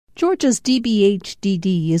Georgia's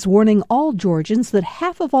DBHDD is warning all Georgians that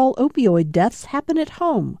half of all opioid deaths happen at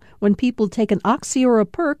home when people take an Oxy or a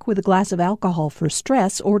Perk with a glass of alcohol for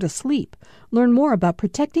stress or to sleep. Learn more about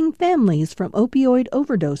protecting families from opioid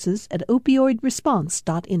overdoses at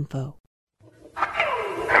opioidresponse.info.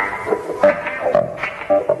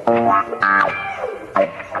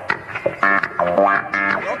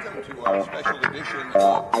 Welcome to our special edition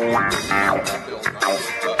of Bill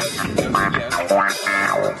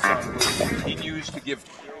continues to give.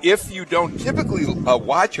 If you don't typically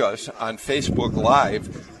watch us on Facebook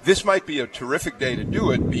Live, this might be a terrific day to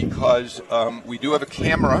do it because we do have a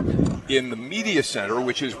camera in the media center,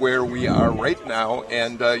 which is where we are right now,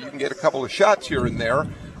 and you can get a couple of shots here and there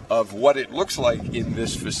of what it looks like in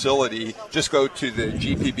this facility. Just go to the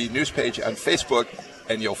GPB news page on Facebook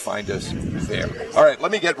and you'll find us there. All right,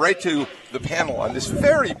 let me get right to the panel on this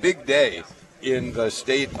very big day in the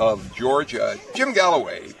state of Georgia. Jim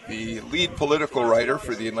Galloway, the lead political writer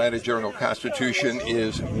for the Atlanta Journal-Constitution,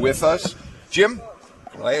 is with us. Jim,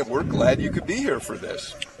 we're glad you could be here for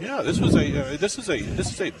this. Yeah, this is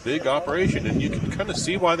a big operation, and you can kind of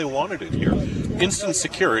see why they wanted it here. Instant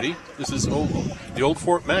security. This is the old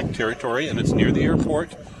Fort Mac territory, and it's near the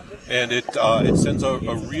airport. And it sends a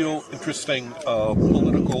real interesting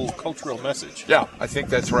political, cultural message. Yeah, I think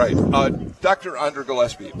that's right. Dr. Andra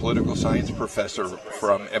Gillespie, political science professor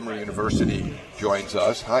from Emory University, joins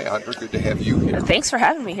us. Hi, Andra. Good to have you here. Thanks for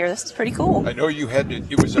having me here. This is pretty cool. I know you had to.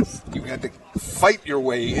 You had to fight your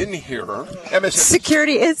way in here. MSNBC,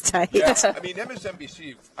 security is tight. Yeah, I mean,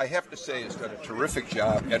 MSNBC, I have to say, has done a terrific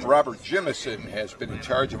job, and Robert Jimison has been in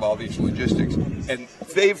charge of all these logistics, and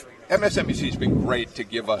MSNBC's been great to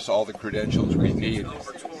give us all the credentials we need.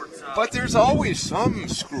 But there's always some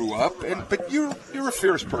screw up, but you're a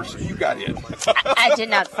fierce person. You got in. I did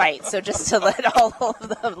not fight, so just to let all of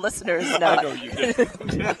the listeners know. I know you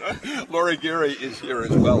did. Lori Geary is here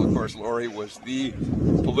as well. Of course, Lori was the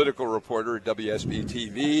political reporter at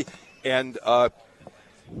WSB-TV, and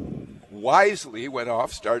wisely went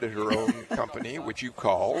off, started her own company, which you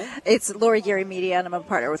call? It's Lori Geary Media, and I'm a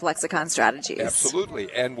partner with Lexicon Strategies.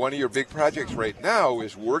 Absolutely. And one of your big projects right now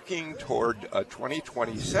is working toward a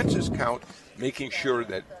 2020 census count, making sure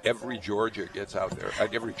that every Georgian gets out there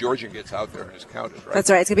and is counted, right?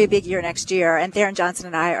 That's right. It's going to be a big year next year. And Theron Johnson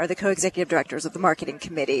and I are the co-executive directors of the marketing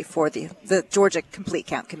committee for the Georgia Complete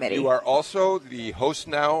Count Committee. You are also the host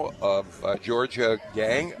now of Georgia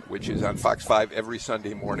Gang, which is on Fox 5 every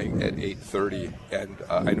Sunday morning at 8:30. And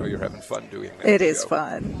I know you're having fun doing that. It is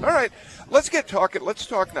fun. All right. Let's get talking. Let's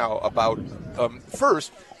talk now about,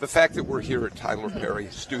 first, the fact that we're here at Tyler Perry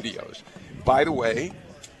Studios. By the way,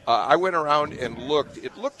 I went around and looked.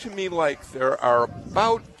 It looked to me like there are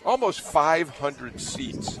about almost 500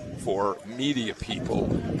 seats for media people.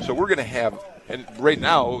 So we're going to have, and right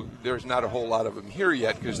now there's not a whole lot of them here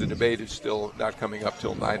yet because the debate is still not coming up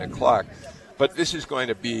till 9 o'clock. But this is going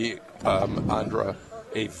to be, Andra,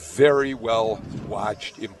 a very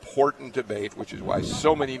well-watched, important debate, which is why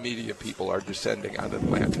so many media people are descending on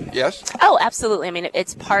Atlanta. Yes? Oh, absolutely. I mean,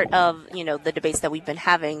 it's part of, the debates that we've been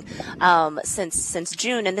having since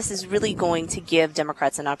June, and this is really going to give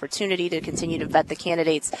Democrats an opportunity to continue to vet the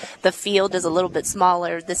candidates. The field is a little bit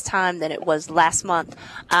smaller this time than it was last month,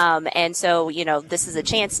 and so, this is a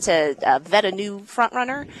chance to vet a new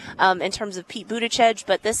frontrunner in terms of Pete Buttigieg,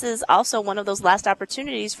 but this is also one of those last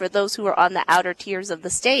opportunities for those who are on the outer tiers of the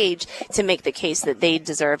stage to make the case that they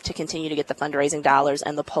deserve to continue to get the fundraising dollars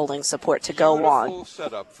and the polling support to go on. Beautiful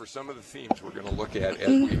setup for some of the themes we're going to look at as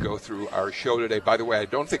we go through our show today. By the way, I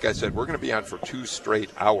don't think I said we're going to be on for 2 straight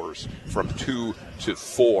hours from 2 to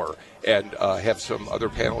 4 and have some other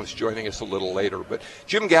panelists joining us a little later. But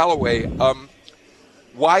Jim Galloway,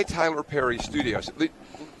 why Tyler Perry Studios?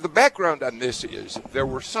 The background on this is there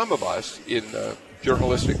were some of us in the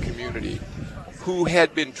journalistic community who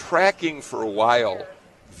had been tracking for a while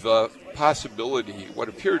the possibility, what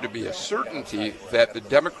appeared to be a certainty, that the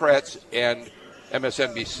Democrats and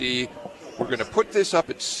MSNBC were going to put this up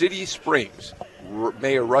at City Springs,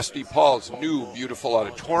 Mayor Rusty Paul's new beautiful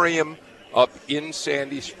auditorium up in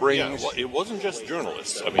Sandy Springs. Yeah, well, it wasn't just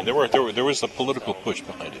journalists. I mean, there was a political push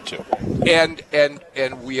behind it too. And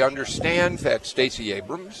we understand that Stacey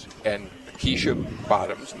Abrams and Keisha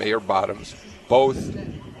Bottoms, Mayor Bottoms, both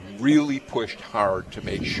really pushed hard to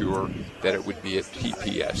make sure that it would be at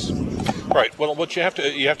TPS. Right. Well, what you have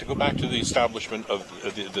to go back to the establishment of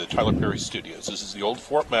the Tyler Perry Studios. This is the old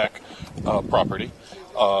Fort Mac property.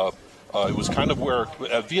 It was kind of where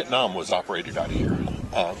Vietnam was operated out of here,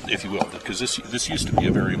 if you will, because this used to be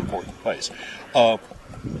a very important place.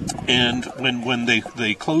 And when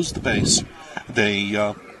they closed the base,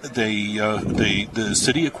 they the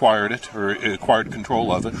city acquired it, or acquired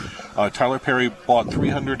control of it. Tyler Perry bought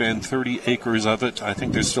 330 acres of it. I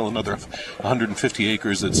think there's still another 150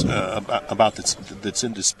 acres that's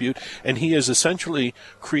in dispute. And he has essentially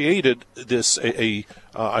created this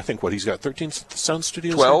I think he's got 13 sound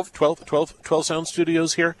studios? 12 sound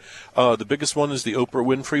studios here. The biggest one is the Oprah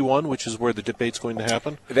Winfrey one, which is where the debate's going to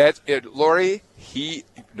happen. That's it. Laurie,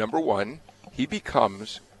 number one, he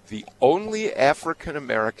becomes the only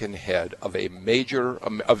African-American head of a major,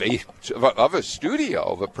 of a studio,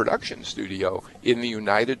 of a production studio in the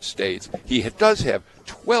United States. He does have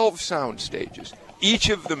 12 sound stages, each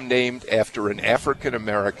of them named after an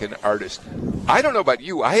African-American artist. I don't know about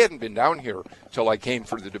you. I hadn't been down here till I came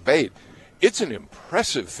for the debate. It's an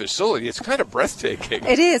impressive facility. It's kind of breathtaking.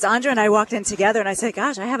 It is. Andra and I walked in together, and I said,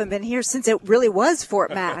 gosh, I haven't been here since it really was Fort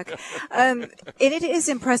Mac. And it is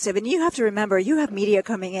impressive. And you have to remember, you have media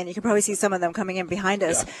coming in. You can probably see some of them coming in behind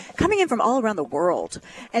us, coming in from all around the world.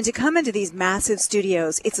 And to come into these massive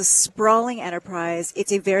studios, it's a sprawling enterprise.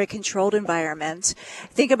 It's a very controlled environment.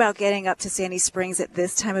 Think about getting up to Sandy Springs at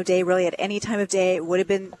this time of day. Really, at any time of day, it would have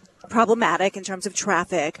been problematic in terms of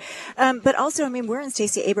traffic. But also, I mean, we're in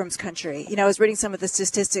Stacey Abrams country. I was reading some of the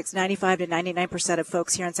statistics. 95 to 99% of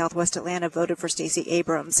folks here in Southwest Atlanta voted for Stacey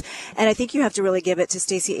Abrams. And I think you have to really give it to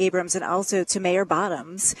Stacey Abrams and also to Mayor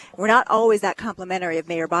Bottoms. We're not always that complimentary of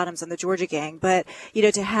Mayor Bottoms and the Georgia gang, but,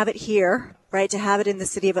 to have it here, right, to have it in the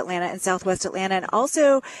city of Atlanta and Southwest Atlanta, and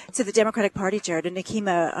also to the Democratic Party chair, to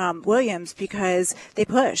Nikema Williams, because they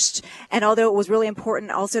pushed. And although it was really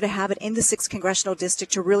important also to have it in the 6th Congressional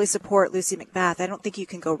District to really support Lucy McBath, I don't think you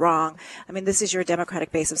can go wrong. I mean, this is your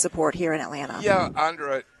Democratic base of support here in Atlanta. Yeah,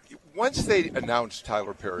 Andra, once they announced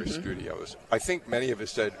Tyler Perry Studios, I think many of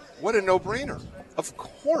us said, what a no-brainer. Of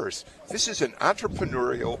course, this is an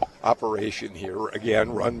entrepreneurial operation here,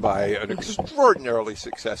 again, run by an extraordinarily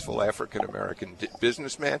successful African-American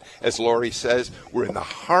businessman. As Laurie says, we're in the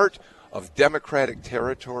heart of Democratic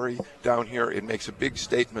territory down here. It makes a big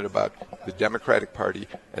statement about the Democratic Party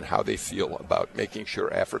and how they feel about making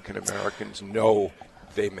sure African-Americans know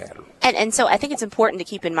they matter. And so I think it's important to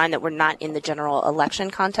keep in mind that we're not in the general election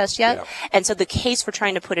contest yet. Yeah. And so the case for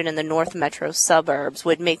trying to put it in the North Metro suburbs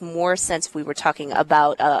would make more sense if we were talking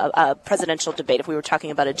about a presidential debate, if we were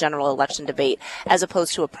talking about a general election debate, as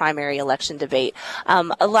opposed to a primary election debate.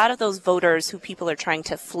 A lot of those voters who people are trying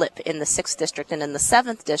to flip in the 6th district and in the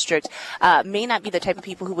 7th district may not be the type of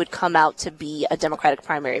people who would come out to be a Democratic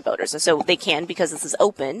primary voters. And so they can, because this is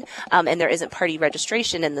open and there isn't party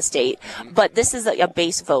registration in the state. But this is a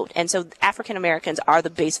base vote. And so African Americans are the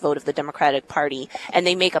base vote of the Democratic Party, and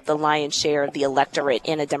they make up the lion's share of the electorate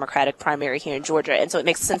in a Democratic primary here in Georgia. And so it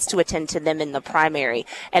makes sense to attend to them in the primary.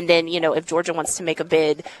 And then, if Georgia wants to make a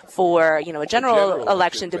bid for, a general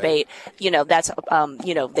election debate, that's,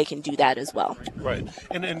 they can do that as well. Right.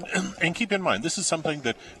 And keep in mind, this is something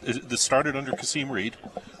that started under Kasim Reed,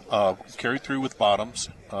 carried through with Bottoms.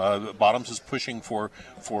 Bottoms is pushing for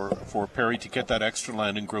Perry to get that extra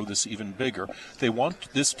land and grow this even bigger. They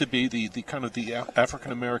want this to be the kind of the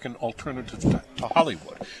African American alternative to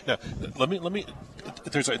Hollywood. Now, let me.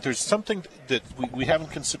 There's something that we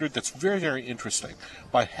haven't considered that's very, very interesting.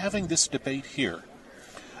 By having this debate here,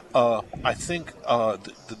 I think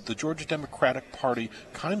the Georgia Democratic Party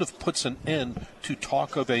kind of puts an end to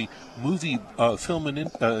talk of a movie, film, and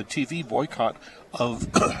TV boycott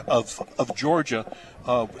of Georgia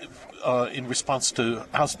in response to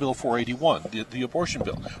House Bill 481, the abortion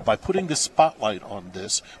bill. By putting the spotlight on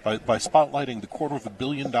this, by spotlighting the $250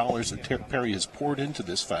 million that Perry has poured into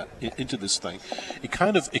this thing, it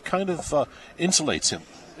kind of insulates him,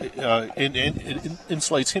 and it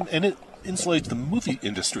insulates him, and it insulates the movie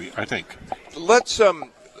industry, I think. Let's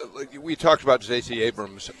we talked about Stacey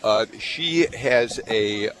Abrams. She has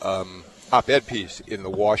a op-ed piece in the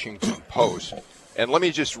Washington Post, and let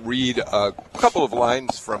me just read a couple of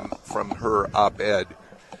lines from her op-ed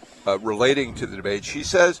relating to the debate. She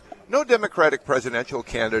says, no Democratic presidential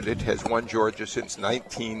candidate has won Georgia since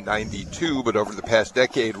 1992, but over the past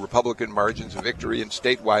decade, Republican margins of victory in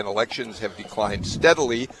statewide elections have declined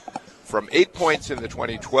steadily, from 8 points in the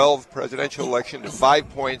 2012 presidential election to 5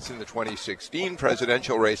 points in the 2016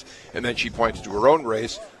 presidential race. And then she points to her own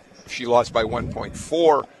race. She lost by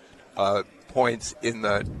 1.4 points in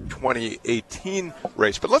the 2018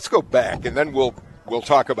 race. But let's go back, and then we'll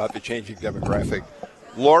talk about the changing demographic.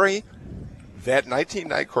 Laurie, that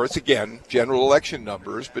 1990, of course, again, general election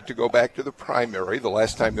numbers, but to go back to the primary, the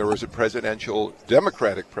last time there was a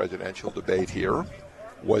Democratic presidential debate here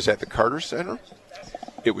was at the Carter Center.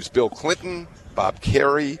 It was Bill Clinton, Bob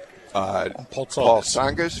Kerrey, Paul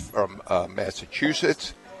Tsongas from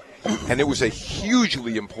Massachusetts, And it was a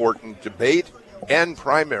hugely important debate and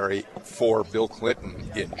primary for Bill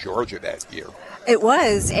Clinton in Georgia that year. It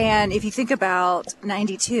was. And if you think about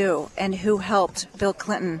 92 and who helped Bill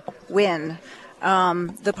Clinton win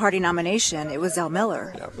the party nomination, it was Zell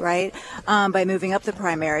Miller, right, by moving up the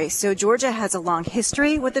primary. So Georgia has a long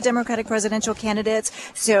history with the Democratic presidential candidates.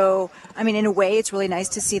 So, I mean, in a way, it's really nice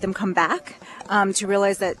to see them come back, to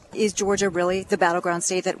realize that is Georgia really the battleground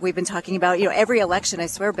state that we've been talking about? You know, every election, I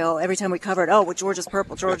swear, Bill, every time we covered, oh, well, Georgia's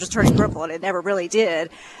purple, Georgia's turning purple, and it never really did.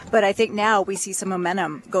 But I think now we see some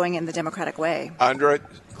momentum going in the Democratic way. Andrea,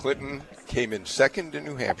 Clinton came in second in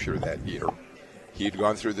New Hampshire that year. He'd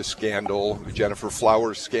gone through the scandal, the Jennifer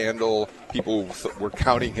Flowers scandal. People were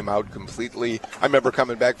counting him out completely. I remember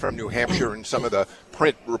coming back from New Hampshire, and some of the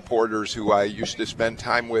print reporters who I used to spend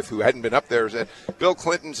time with who hadn't been up there said, Bill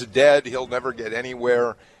Clinton's dead. He'll never get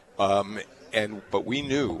anywhere. But we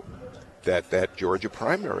knew that Georgia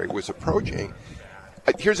primary was approaching.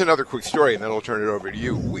 Here's another quick story, and then I'll turn it over to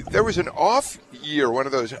you. There was an off year, one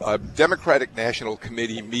of those Democratic National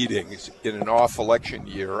Committee meetings in an off election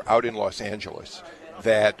year out in Los Angeles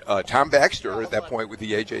that Tom Baxter, at that point with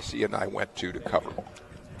the AJC, and I went to cover.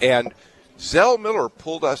 And Zell Miller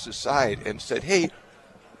pulled us aside and said, hey,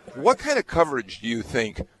 what kind of coverage do you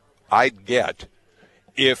think I'd get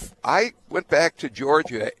if I went back to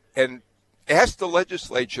Georgia and asked the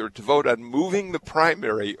legislature to vote on moving the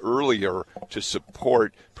primary earlier to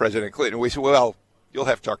support President Clinton? And we said, well, you'll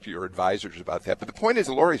have to talk to your advisors about that. But the point is,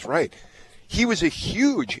 Lori's right. He was a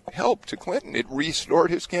huge help to Clinton. It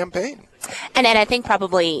restored his campaign. And I think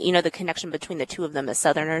probably, you know, the connection between the two of them as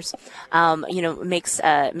Southerners, you know, makes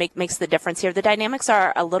the difference here. The dynamics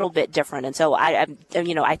are a little bit different. And so I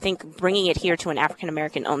think bringing it here to an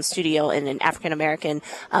African-American owned studio in an African-American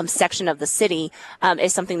section of the city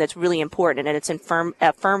is something that's really important. And it's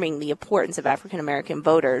affirming the importance of African-American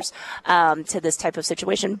voters to this type of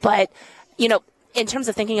situation. But, you know, in terms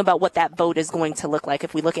of thinking about what that vote is going to look like,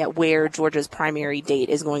 if we look at where Georgia's primary date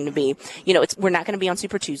is going to be, you know, we're not going to be on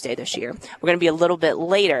Super Tuesday this year. We're going to be a little bit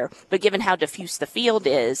later. But given how diffuse the field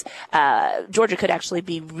is, Georgia could actually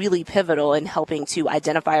be really pivotal in helping to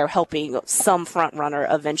identify or helping some front runner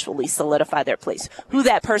eventually solidify their place. Who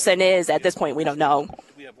that person is at this point, we don't know. Do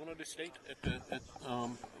we have one other state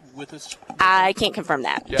with us? I can't confirm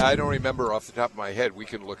that. Yeah, I don't remember off the top of my head. We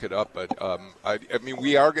can look it up. But, I mean,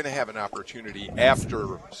 we are going to have an opportunity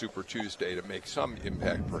after Super Tuesday to make some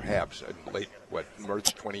impact, perhaps. Late,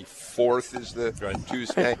 March 24th is the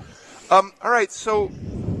Tuesday. All right, so,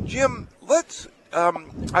 Jim, let's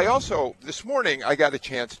this morning I got a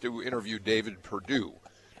chance to interview David Perdue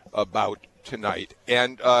about tonight.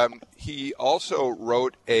 And he also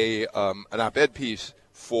wrote an op-ed piece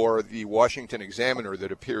for the Washington Examiner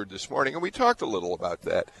that appeared this morning, and we talked a little about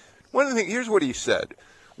that. One of the things, here's what he said.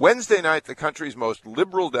 Wednesday night, the country's most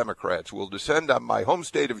liberal Democrats will descend on my home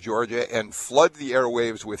state of Georgia and flood the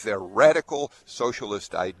airwaves with their radical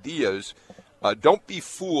socialist ideas. Don't be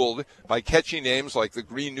fooled by catchy names like the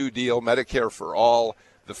Green New Deal, Medicare for All,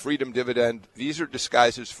 the Freedom Dividend. These are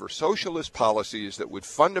disguises for socialist policies that would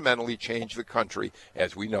fundamentally change the country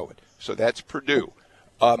as we know it. So that's Perdue.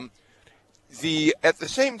 At the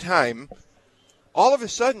same time, all of a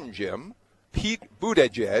sudden, Jim, Pete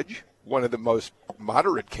Buttigieg, one of the most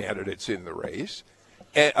moderate candidates in the race,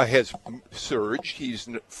 has surged. He's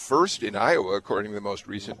first in Iowa, according to the most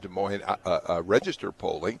recent Des Moines Register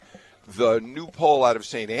polling. The new poll out of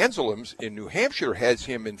St. Anselm's in New Hampshire has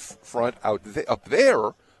him in front up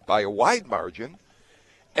there by a wide margin.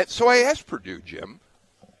 And so I asked Perdue, Jim,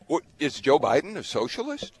 is Joe Biden a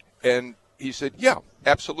socialist? And he said, yeah,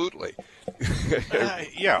 absolutely.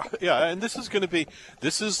 Yeah, and this is going to be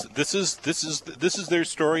this is their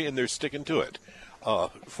story, and they're sticking to it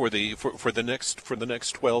for the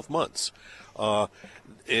next 12 months.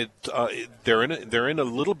 They're in a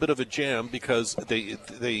little bit of a jam because they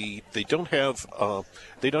don't have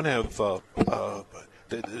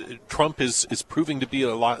Trump is proving to be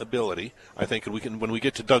a liability, I think, and when we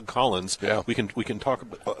get to Doug Collins, we can talk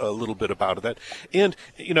a little bit about that. And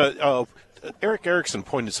you know, Eric Erickson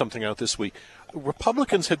pointed something out this week.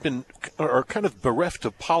 Republicans are kind of bereft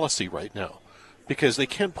of policy right now, because they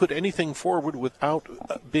can't put anything forward without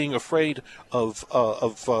being afraid of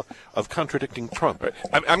contradicting Trump.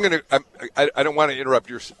 I don't want to interrupt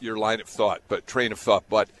your train of thought,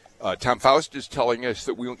 but Tom Faust is telling us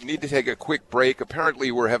that we need to take a quick break.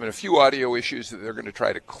 Apparently, we're having a few audio issues that they're going to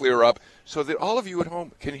try to clear up so that all of you at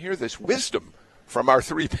home can hear this wisdom from our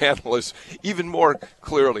three panelists even more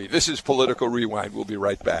clearly. This is Political Rewind. We'll be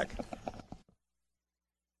right back.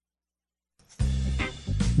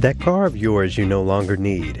 That car of yours you no longer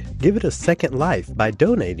need, give it a second life by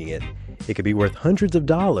donating it. It could be worth hundreds of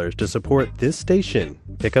dollars to support this station.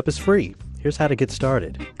 Pickup is free. Here's how to get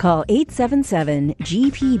started. Call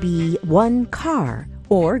 877-GPB-1-CAR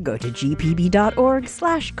or go to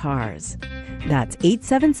gpb.org/cars. That's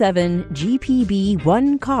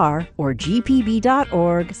 877-GPB-1-CAR or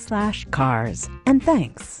gpb.org/cars. And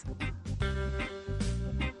thanks.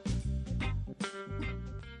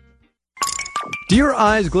 Do your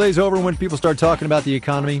eyes glaze over when people start talking about the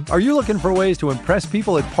economy? Are you looking for ways to impress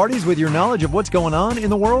people at parties with your knowledge of what's going on in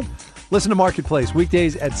the world? Listen to Marketplace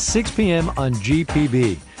weekdays at 6 p.m. on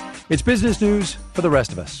GPB. It's business news for the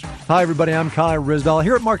rest of us. Hi, everybody. I'm Kai Ryssdal.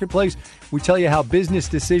 Here at Marketplace, we tell you how business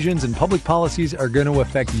decisions and public policies are going to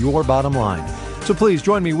affect your bottom line. So please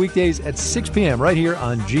join me weekdays at 6 p.m. right here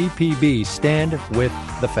on GPB. Stand with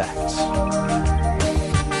the facts.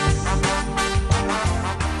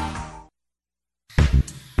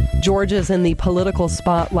 Georgia's in the political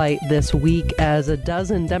spotlight this week as a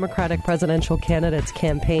dozen Democratic presidential candidates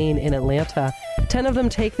campaign in Atlanta. 10 of them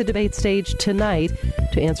take the debate stage tonight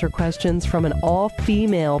to answer questions from an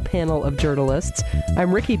all-female panel of journalists.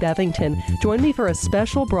 I'm Ricky Bevington. Join me for a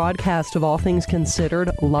special broadcast of All Things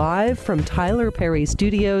Considered live from Tyler Perry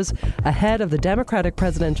Studios ahead of the Democratic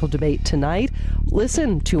presidential debate tonight.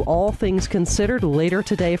 Listen to All Things Considered later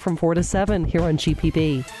today from 4 to 7 here on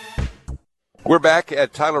GPB. We're back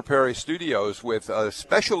at Tyler Perry Studios with a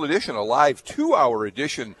special edition, a live 2-hour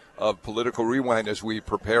edition of Political Rewind as we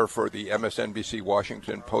prepare for the MSNBC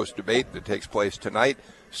Washington Post debate that takes place tonight,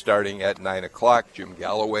 starting at 9 o'clock. Jim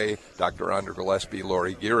Galloway, Dr. Andra Gillespie,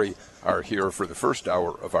 Lori Geary are here for the first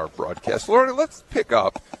hour of our broadcast. Lori, let's pick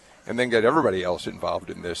up and then get everybody else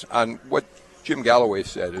involved in this on what Jim Galloway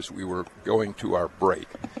said as we were going to our break.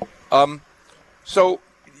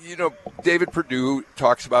 David Perdue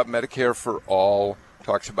talks about Medicare for all,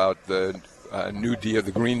 talks about the New Deal,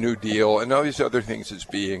 the Green New Deal, and all these other things as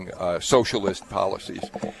being socialist policies.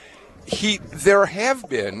 There have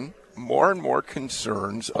been more and more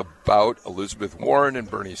concerns about Elizabeth Warren and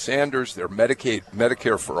Bernie Sanders, their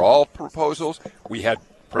Medicare for all proposals. We had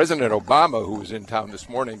President Obama, who was in town this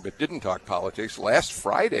morning but didn't talk politics, last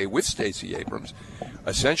Friday with Stacey Abrams,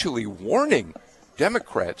 essentially warning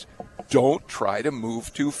Democrats, don't try to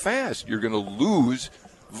move too fast. You're going to lose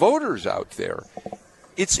voters out there.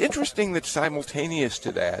 It's interesting that simultaneous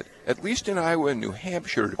to that, at least in Iowa and New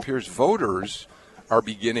Hampshire, it appears voters are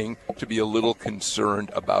beginning to be a little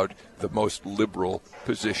concerned about the most liberal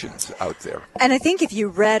positions out there. And I think if you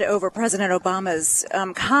read over President Obama's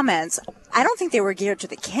comments, I don't think they were geared to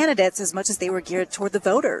the candidates as much as they were geared toward the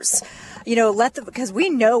voters. Because we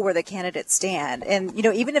know where the candidates stand. And,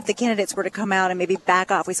 even if the candidates were to come out and maybe back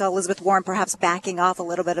off, we saw Elizabeth Warren perhaps backing off a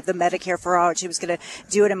little bit of the Medicare for all. She was going to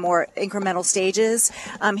do it in more incremental stages.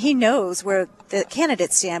 He knows where the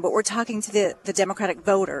candidates stand, but we're talking to the Democratic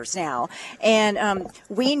voters now. And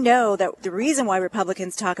we know that the reason why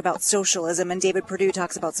Republicans talk about socialism, and David Perdue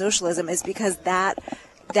talks about socialism, is because that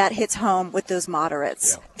hits home with those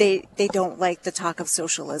moderates. Yeah. They don't like the talk of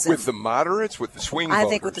socialism. With the moderates, with the swing voters? I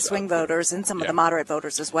think with the swing voters and some of the moderate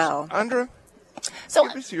voters as well. Andra? So,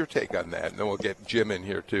 give us your take on that, and then we'll get Jim in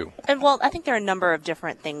here, too. And, I think there are a number of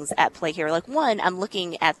different things at play here. Like, one, I'm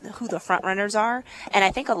looking at who the front runners are, and I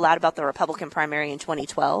think a lot about the Republican primary in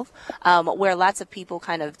 2012, where lots of people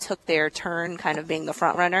kind of took their turn kind of being the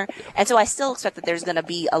front runner. Yeah. And so I still expect that there's going to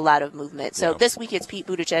be a lot of movement. So this week it's Pete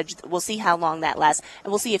Buttigieg. We'll see how long that lasts,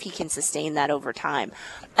 and we'll see if he can sustain that over time.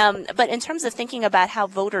 But in terms of thinking about how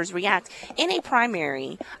voters react, in a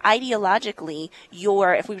primary, ideologically,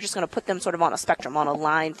 if we were just going to put them sort of on a spectrum, on a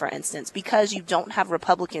line, for instance, because you don't have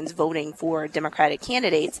Republicans voting for Democratic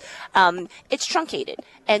candidates, it's truncated.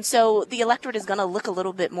 And so the electorate is going to look a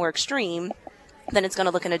little bit more extreme than it's going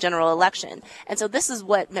to look in a general election. And so this is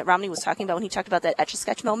what Mitt Romney was talking about when he talked about that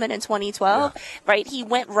Etch-a-Sketch moment in 2012, right? He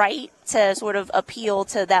went right to sort of appeal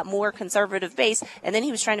to that more conservative base, and then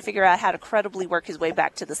he was trying to figure out how to credibly work his way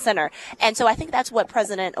back to the center. And so I think that's what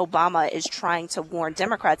President Obama is trying to warn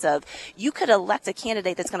Democrats of. You could elect a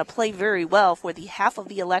candidate that's going to play very well for the half of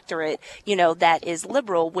the electorate, that is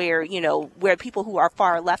liberal, where people who are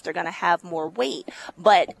far left are going to have more weight,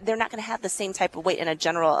 but they're not going to have the same type of weight in a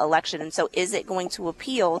general election. And so is it going to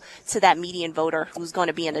appeal to that median voter who's going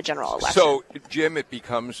to be in a general election? So, Jim, it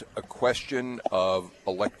becomes a question of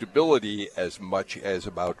electability as much as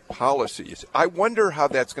about policies. I wonder how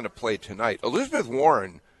that's going to play tonight. Elizabeth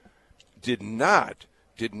Warren did not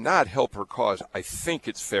help her cause, I think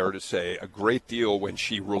it's fair to say, a great deal when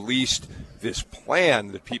she released this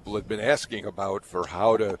plan that people had been asking about for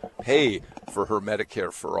how to pay for her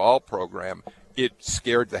Medicare for All program. it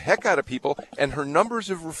scared the heck out of people, and her numbers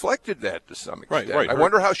have reflected that to some extent. Right. I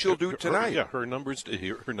wonder how she'll do tonight. Her numbers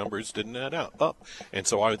didn't add up. And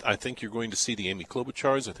so I think you're going to see the Amy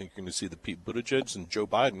Klobuchars, I think you're going to see the Pete Buttigieg and Joe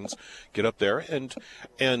Bidens get up there and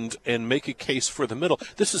make a case for the middle.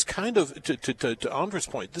 This is kind of, to Andre's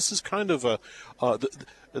point, this is kind of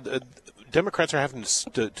the Democrats are having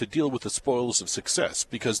to deal with the spoils of success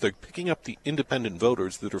because they're picking up the independent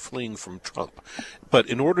voters that are fleeing from Trump. But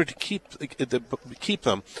in order to keep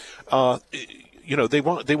them, they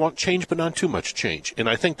want change, but not too much change. And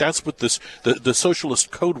I think that's what the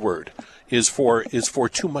socialist code word is for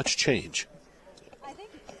too much change. I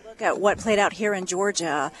think if you look at what played out here in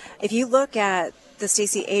Georgia, if you look at the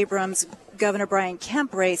Stacey Abrams Governor Brian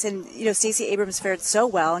Kemp race, and Stacey Abrams fared so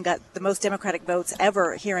well and got the most Democratic votes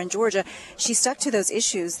ever here in Georgia. She stuck to those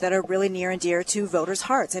issues that are really near and dear to voters'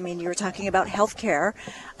 hearts. I mean, you were talking about health care,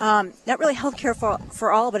 not really health care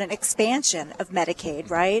for all, but an expansion of Medicaid,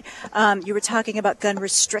 right? You were talking about gun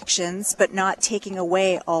restrictions, but not taking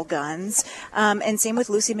away all guns. And same with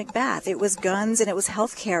Lucy McBath. It was guns and it was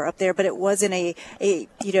health care up there, but it wasn't a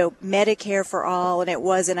Medicare for all, and it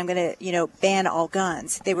wasn't I'm going to ban all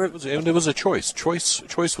guns. They were. It was a choice.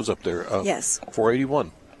 Choice was up there. Yes.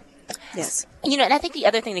 481. Yes. And I think the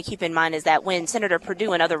other thing to keep in mind is that when Senator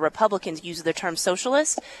Perdue and other Republicans use the term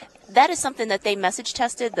socialist, that is something that they message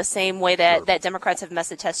tested the same way that Democrats have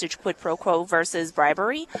message tested quid pro quo versus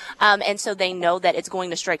bribery. And so they know that it's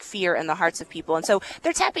going to strike fear in the hearts of people. And so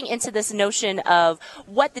they're tapping into this notion of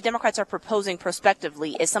what the Democrats are proposing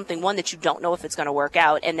prospectively is something, one, that you don't know if it's going to work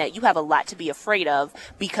out, and that you have a lot to be afraid of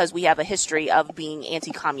because we have a history of being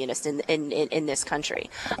anti-communist in this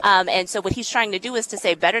country. And so what he's trying to do is to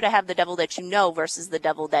say better to have the devil that you know versus the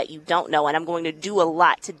devil that you don't know. And I'm going to do a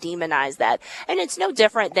lot to demonize that. And it's no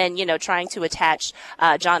different than, trying to attach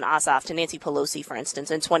John Ossoff to Nancy Pelosi, for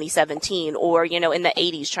instance, in 2017, or, in the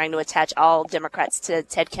 80s, trying to attach all Democrats to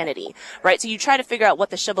Ted Kennedy, right? So you try to figure out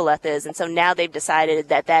what the shibboleth is. And so now they've decided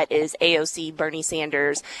that is AOC, Bernie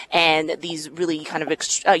Sanders, and these really kind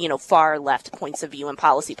of, far left points of view and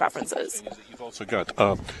policy preferences. You've also got,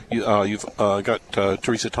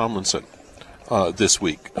 Teresa Tomlinson. This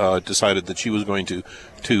week, decided that she was going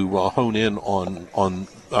to hone in on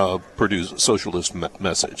Purdue's socialist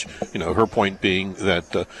message. Her point being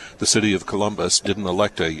that the city of Columbus didn't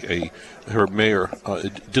elect her mayor,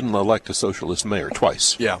 didn't elect a socialist mayor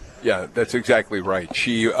twice. Yeah, that's exactly right.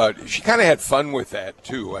 She kind of had fun with that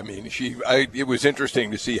too. I mean, it was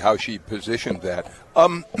interesting to see how she positioned that.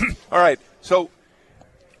 All right, so.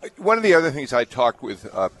 One of the other things I talked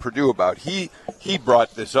with Perdue about, he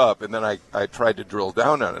brought this up, and then I tried to drill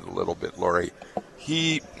down on it a little bit, Lori.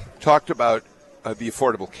 He talked about the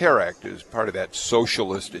Affordable Care Act as part of that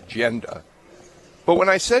socialist agenda. But when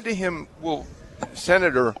I said to him, well,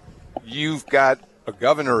 Senator, you've got a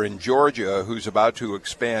governor in Georgia who's about to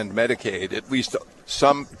expand Medicaid, at least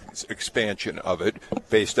some expansion of it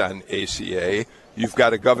based on ACA. You've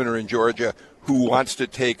got a governor in Georgia who wants to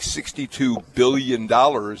take $62 billion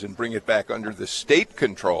and bring it back under the state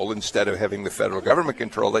control instead of having the federal government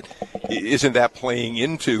control it. Isn't that playing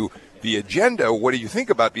into the agenda? What do you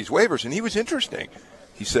think about these waivers? And he was interesting.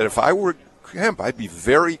 He said, if I were Kemp, I'd be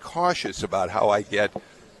very cautious about how I get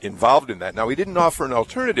involved in that. Now, he didn't offer an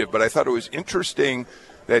alternative, but I thought it was interesting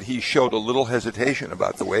that he showed a little hesitation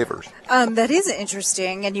about the waivers. That is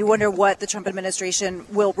interesting, and you wonder what the Trump administration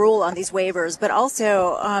will rule on these waivers. But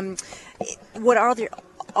also, what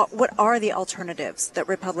are the alternatives that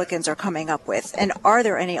Republicans are coming up with, and are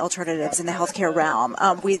there any alternatives in the healthcare realm?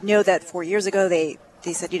 We know that 4 years ago they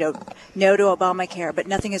said, no to Obamacare, but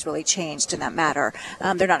nothing has really changed in that matter.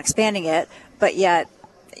 They're not expanding it, but yet,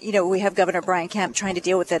 we have Governor Brian Kemp trying to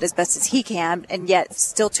deal with it as best as he can, and yet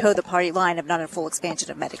still toe the party line of not a full expansion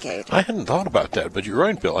of Medicaid. I hadn't thought about that, but you're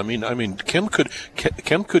right, Bill. I mean, Kemp could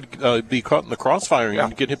be caught in the crossfire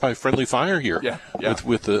and get hit by friendly fire here.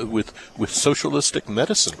 With socialistic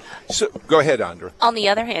medicine. So go ahead, Andra. On the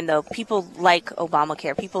other hand, though, people like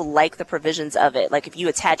Obamacare. People like the provisions of it. Like if you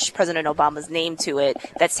attach President Obama's name to it,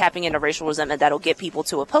 that's tapping into racial resentment. That'll get people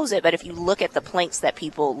to oppose it. But if you look at the planks that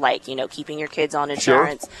people like, keeping your kids on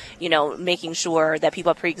insurance. Sure. Making sure that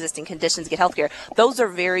people have pre-existing conditions get health care. Those are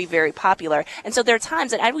very, very popular. And so there are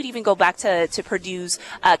times, and I would even go back to Perdue's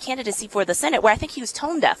candidacy for the Senate, where I think he was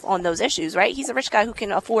tone deaf on those issues, right? He's a rich guy who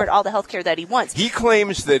can afford all the health care that he wants. He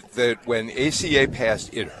claims that when ACA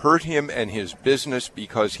passed, it hurt him and his business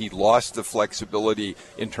because he lost the flexibility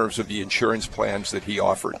in terms of the insurance plans that he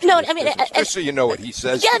offered. No, I mean, just so you know what he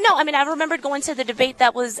says. Yeah, no, I mean, I remembered going to the debate I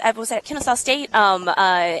was at Kennesaw State,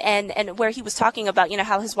 and where he was talking about,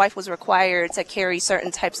 how his wife was required to carry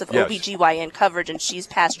certain types of Yes. OBGYN coverage, and she's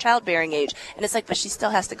past childbearing age. And it's like, but she still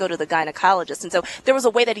has to go to the gynecologist. And so there was a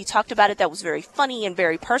way that he talked about it that was very funny and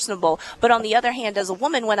very personable. But on the other hand, as a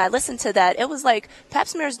woman, when I listened to that, it was like, pap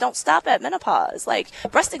smears don't stop at menopause. Like,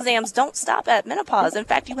 breast exams don't stop at menopause. In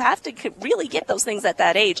fact, you have to really get those things at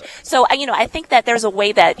that age. So, I think that there's a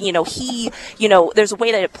way that, there's a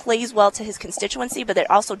way that it plays well to his constituency, but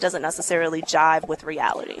it also doesn't necessarily jive with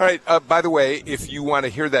reality. All right. By the way, if you want to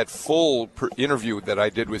hear that full interview that I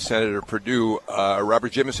did with Senator Perdue,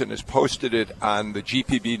 Robert Jimison has posted it on the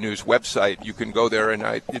GPB News website. You can go there,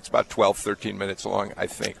 and it's about 12, 13 minutes long, I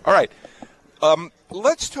think. All right.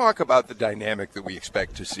 Let's talk about the dynamic that we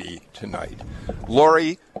expect to see tonight.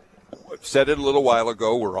 Lori said it a little while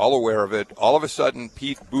ago. We're all aware of it. All of a sudden,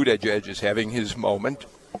 Pete Buttigieg is having his moment.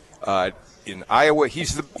 In Iowa,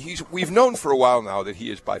 we've known for a while now that he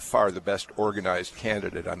is by far the best organized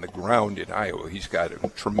candidate on the ground in Iowa. He's got a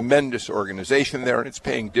tremendous organization there, and it's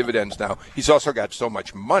paying dividends now. He's also got so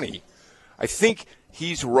much money. I think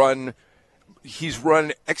he's run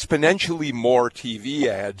exponentially more TV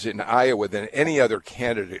ads in Iowa than any other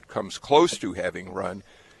candidate comes close to having run.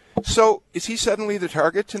 So is he suddenly the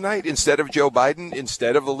target tonight instead of Joe Biden,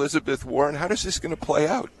 instead of Elizabeth Warren? How is this going to play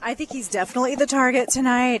out? I think he's definitely the target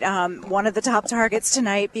tonight, one of the top targets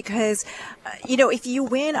tonight, because, if you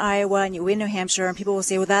win Iowa and you win New Hampshire, and people will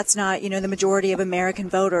say, well, that's not, the majority of American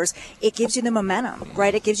voters, it gives you the momentum,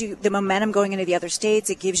 right? It gives you the momentum going into the other states.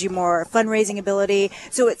 It gives you more fundraising ability.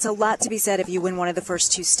 So it's a lot to be said if you win one of the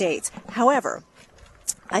first two states. However,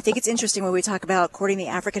 I think it's interesting when we talk about courting the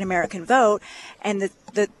African-American vote, and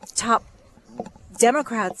the top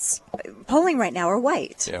Democrats polling right now are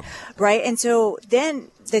white, right? And so then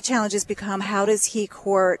the challenges become, how does he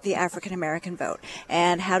court the African-American vote?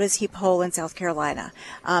 And how does he poll in South Carolina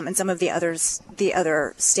and some of the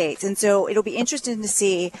other states? And so it'll be interesting to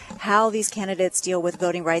see how these candidates deal with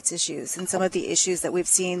voting rights issues and some of the issues that we've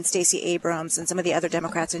seen Stacey Abrams and some of the other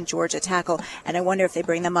Democrats in Georgia tackle. And I wonder if they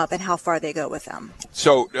bring them up and how far they go with them.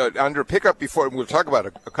 So, Andra, pick up before, we'll talk about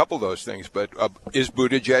a couple of those things, but is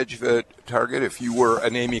Buttigieg the target? If you were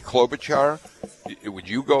an Amy Klobuchar, would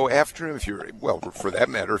you go after him? For that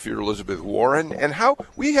matter, if you're Elizabeth Warren? And how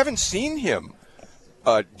we haven't seen him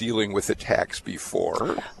dealing with attacks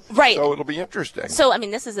before. Right. So it'll be interesting. So,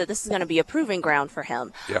 this is going to be a proving ground for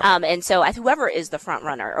him. Yeah. And so whoever is the front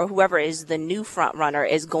runner or whoever is the new front runner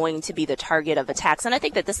is going to be the target of attacks. And I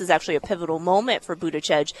think that this is actually a pivotal moment for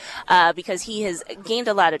Buttigieg because he has gained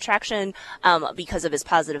a lot of traction because of his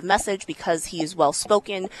positive message, because he is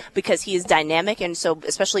well-spoken, because he is dynamic. And so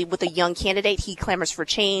especially with a young candidate, he clamors for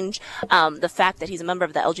change. The fact that he's a member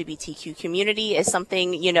of the LGBTQ community is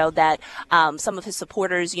something, that some of his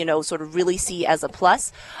supporters, sort of really see as a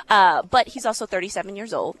plus. But he's also 37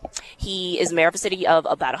 years old. He is mayor of a city of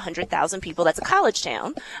about 100,000 people. That's a college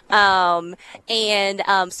town. So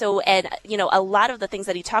a lot of the things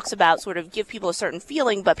that he talks about sort of give people a certain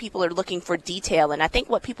feeling, but people are looking for detail. And I think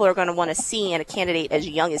what people are going to want to see in a candidate as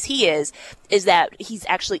young as he is that he's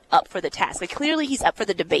actually up for the task. Like, clearly he's up for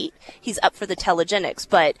the debate. He's up for the telegenics,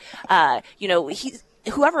 but,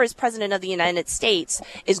 whoever is president of the United States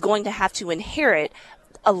is going to have to inherit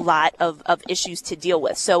a lot of issues to deal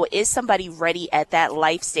with. So is somebody ready at that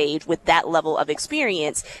life stage with that level of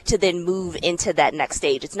experience to then move into that next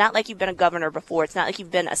stage? It's not like you've been a governor before. It's not like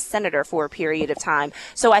you've been a senator for a period of time.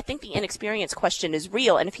 So I think the inexperience question is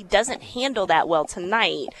real. And if he doesn't handle that well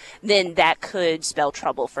tonight, then that could spell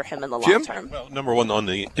trouble for him in the long term. Well, number one, on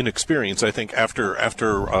the inexperience, I think after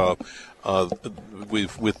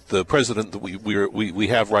with the president that we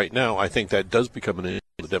have right now, I think that does become an issue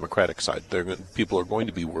on the Democratic side. People are going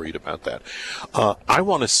to be worried about that. I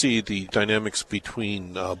want to see the dynamics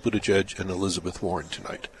between Buttigieg and Elizabeth Warren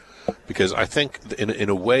tonight, because I think in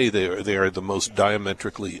a way they are the most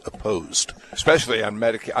diametrically opposed, especially on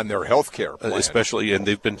their health care plan. Especially, and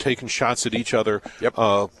they've been taking shots at each other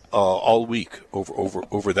all week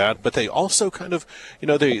over that. But they also kind of,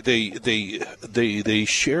 they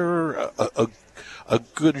share a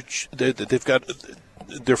good. They've got.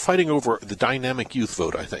 They're fighting over the dynamic youth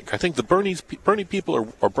vote, I think the Bernie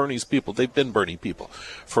people are Bernie's people. They've been Bernie people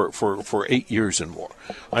for 8 years and more.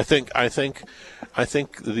 I think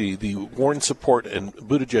the Warren support and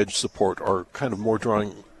Buttigieg support are kind of more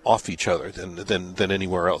drawing off each other than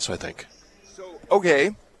anywhere else, I think. So,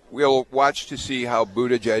 okay. We'll watch to see how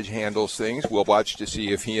Buttigieg handles things. We'll watch to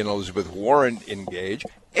see if he and Elizabeth Warren engage,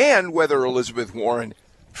 and whether Elizabeth Warren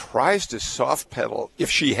tries to soft pedal, if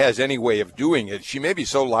she has any way of doing it. She may be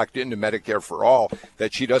so locked into Medicare for All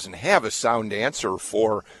that she doesn't have a sound answer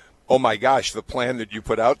for oh my gosh, the plan that you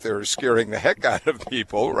put out there is scaring the heck out of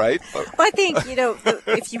people, right? Well, I think,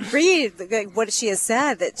 if you read what she has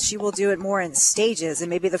said, that she will do it more in stages, and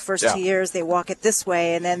maybe the first 2 years they walk it this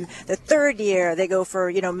way, and then the third year they go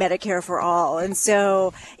for, Medicare for all. And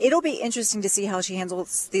so it'll be interesting to see how she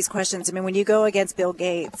handles these questions. I mean, when you go against Bill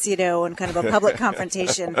Gates, and kind of a public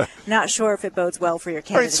confrontation, not sure if it bodes well for your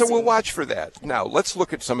candidacy. All right, so we'll watch for that. Now, let's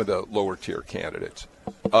look at some of the lower tier candidates.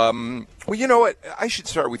 Well, you know what? I should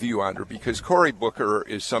start with you, Andra, because Cory Booker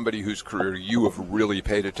is somebody whose career you have really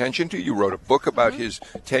paid attention to. You wrote a book about his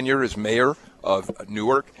tenure as mayor of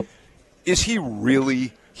Newark. Is he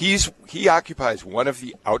really? He occupies one of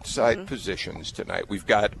the outside positions tonight. We've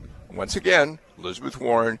got, once again, Elizabeth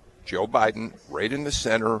Warren, Joe Biden right in the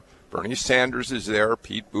center. Bernie Sanders is there.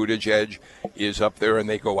 Pete Buttigieg is up there, and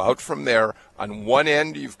they go out from there. On one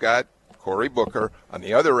end, you've got Cory Booker. On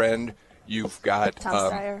the other end, you've got Tom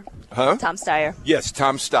Steyer. Tom Steyer. Yes,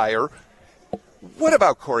 Tom Steyer. What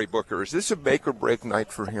about Cory Booker? Is this a make or break night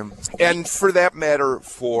for him? And for that matter,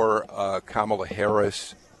 for Kamala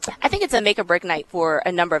Harris? I think it's a make or break night for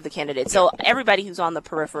a number of the candidates. So everybody who's on the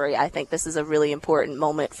periphery, I think this is a really important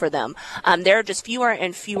moment for them. There are just fewer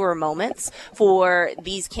and fewer moments for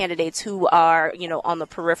these candidates who are, on the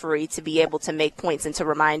periphery to be able to make points and to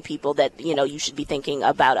remind people that, you should be thinking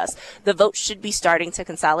about us. The vote should be starting to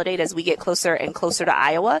consolidate as we get closer and closer to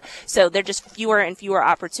Iowa. So there are just fewer and fewer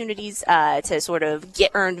opportunities to sort of get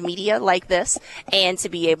earned media like this and to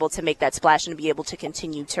be able to make that splash and to be able to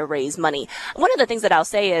continue to raise money. One of the things that I'll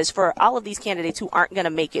say is for all of these candidates who aren't going to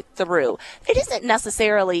make it through, it isn't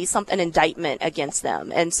necessarily an indictment against them.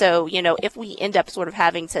 And so, if we end up sort of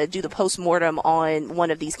having to do the postmortem on one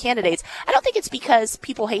of these candidates, I don't think it's because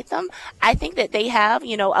people hate them. I think that they have,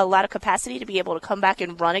 a lot of capacity to be able to come back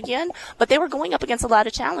and run again, but they were going up against a lot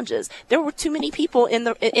of challenges. There were too many people in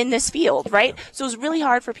this field, right? So it was really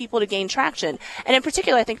hard for people to gain traction. And in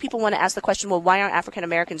particular, I think people want to ask the question, well, why aren't African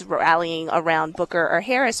Americans rallying around Booker or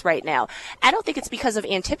Harris right now? I don't think it's because of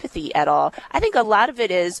antipathy at all. I think a lot of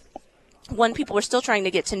it is, one, people were still trying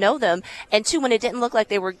to get to know them, and two, when it didn't look like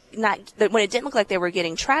they were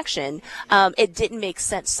getting traction, it didn't make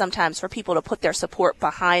sense sometimes for people to put their support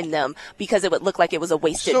behind them because it would look like it was a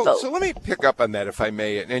wasted vote. So let me pick up on that, if I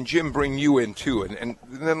may, and Jim, bring you in too, and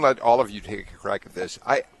then let all of you take a crack at this.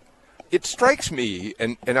 It strikes me,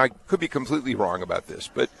 and I could be completely wrong about this,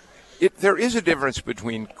 but there is a difference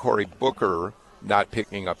between Cory Booker not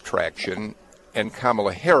picking up traction and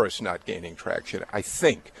Kamala Harris not gaining traction, I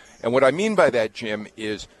think. And what I mean by that, Jim,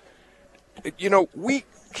 is,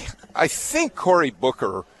 I think Cory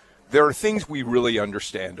Booker, there are things we really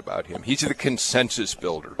understand about him. He's the consensus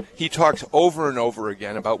builder. He talks over and over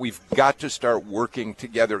again about we've got to start working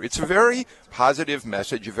together. It's a very positive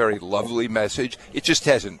message, a very lovely message. It just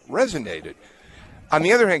hasn't resonated. On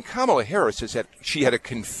the other hand, Kamala Harris she had a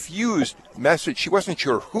confused message. She wasn't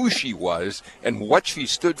sure who she was and what she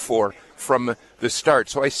stood for from the start.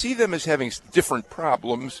 So I see them as having different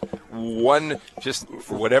problems. One, just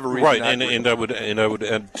for whatever reason. Right, and I would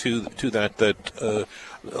add to that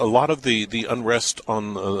a lot of the unrest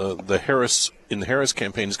on the Harris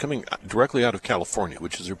campaign is coming directly out of California,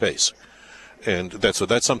 which is her base, and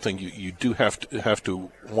that's something you do have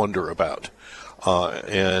to wonder about.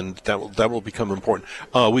 And that will become important.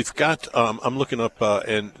 We've got, I'm looking up,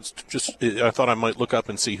 and I thought I might look up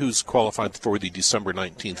and see who's qualified for the December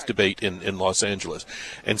 19th debate in Los Angeles.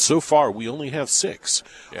 And so far, we only have 6.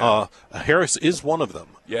 Yeah. Harris is one of them.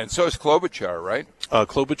 Yeah, and so is Klobuchar, right?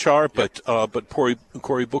 Klobuchar, but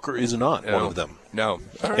Cory Booker is not one of them. No.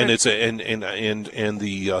 Right. And it's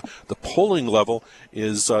the polling level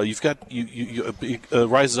is, you've got, it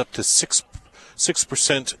rises up to 6%,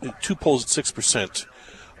 2 polls at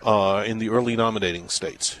 6% in the early nominating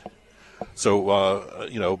states. So,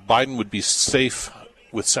 Biden would be safe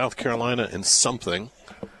with South Carolina and something.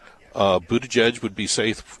 Buttigieg would be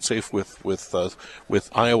safe with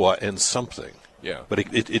Iowa and something. Yeah. But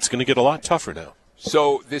it's going to get a lot tougher now.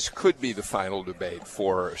 So this could be the final debate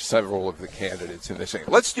for several of the candidates in this thing.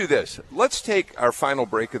 Let's do this. Let's take our final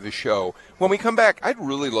break of the show. When we come back, I'd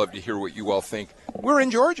really love to hear what you all think. We're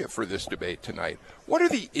in Georgia for this debate tonight. What are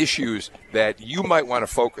the issues that you might want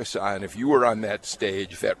to focus on if you were on that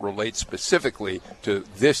stage that relate specifically to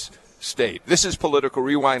this state? This is Political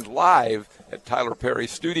Rewind live at Tyler Perry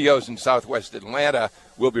Studios in Southwest Atlanta.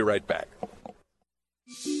 We'll be right back.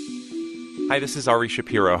 Hi, this is Ari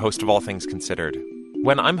Shapiro, host of All Things Considered.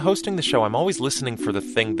 When I'm hosting the show, I'm always listening for the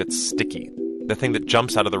thing that's sticky, the thing that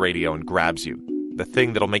jumps out of the radio and grabs you, the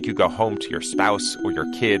thing that'll make you go home to your spouse or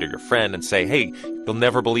your kid or your friend and say, hey, you'll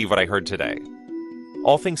never believe what I heard today.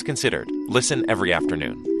 All Things Considered. Listen every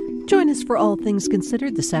afternoon. Join us for All Things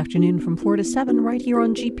Considered this afternoon from 4 to 7 right here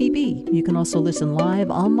on GPB. You can also listen live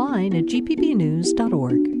online at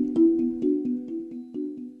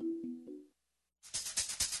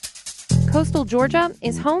gpbnews.org. Coastal Georgia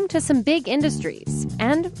is home to some big industries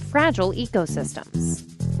and fragile ecosystems.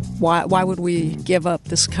 Why would we give up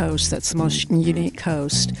this coast that's the most unique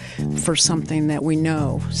coast for something that we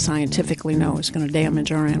know, scientifically know, is going to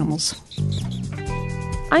damage our animals?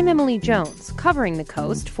 I'm Emily Jones, covering the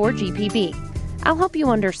coast for GPB. I'll help you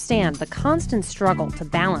understand the constant struggle to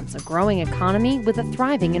balance a growing economy with a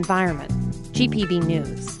thriving environment. GPB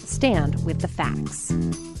News. Stand with the facts.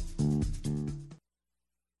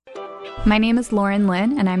 My name is Lauren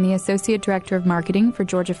Lynn, and I'm the Associate Director of Marketing for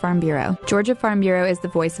Georgia Farm Bureau. Georgia Farm Bureau is the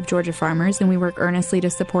voice of Georgia farmers, and we work earnestly to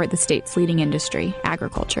support the state's leading industry,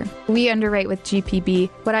 agriculture. We underwrite with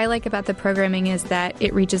GPB. What I like about the programming is that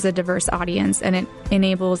it reaches a diverse audience, and it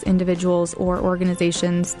enables individuals or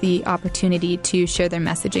organizations the opportunity to share their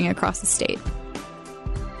messaging across the state.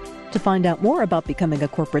 To find out more about becoming a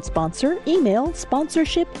corporate sponsor, email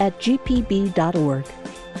sponsorship@gpb.org.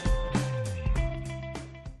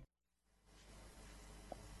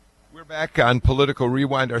 Back on Political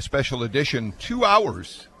Rewind, our special edition, 2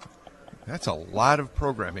 hours. That's a lot of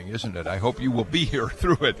programming, isn't it? I hope you will be here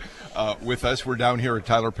through it with us. We're down here at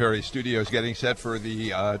Tyler Perry Studios getting set for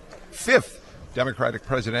the fifth Democratic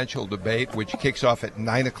presidential debate, which kicks off at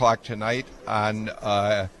 9 o'clock tonight on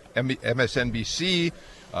MSNBC.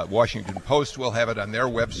 Washington Post will have it on their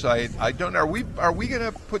website. I don't know. Are we going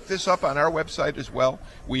to put this up on our website as well?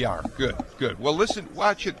 We are. Good. Well,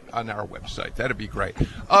 watch it on our website. That'd be great.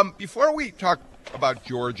 Before we talk about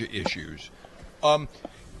Georgia issues,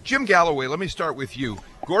 Jim Galloway, let me start with you.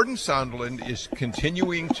 Gordon Sondland is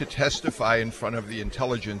continuing to testify in front of the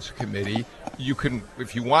Intelligence Committee. You can,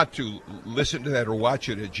 if you want to, listen to that or watch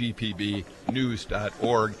it at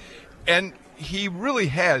gpbnews.org. And he really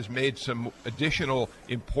has made some additional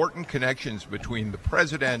important connections between the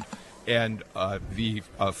president and the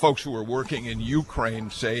folks who are working in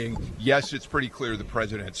Ukraine, saying, yes, it's pretty clear the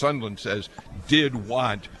president, Sondland says, did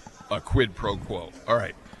want a quid pro quo. All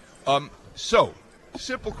right. So,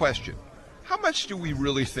 simple question. How much do we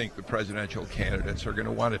really think the presidential candidates are going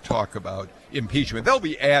to want to talk about impeachment? They'll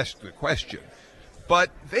be asked the question.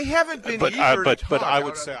 But they haven't been eager to talk. But I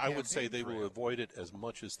would say they will avoid it as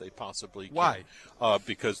much as they possibly can. Why?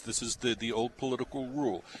 Because this is the old political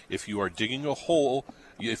rule. If you are digging a hole,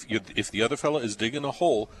 if the other fellow is digging a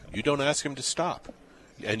hole, you don't ask him to stop,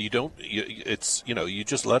 and you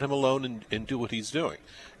just let him alone and do what he's doing.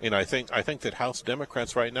 And I think that House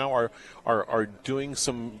Democrats right now are doing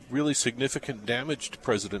some really significant damage to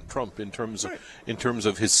President Trump in terms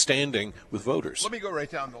of his standing with voters. Let me go right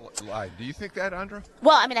down the line. Do you think that, Andra?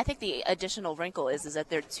 Well, I mean, I think the additional wrinkle is that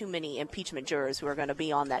there are too many impeachment jurors who are going to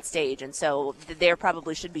be on that stage, and so there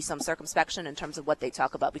probably should be some circumspection in terms of what they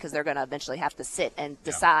talk about, because they're going to eventually have to sit and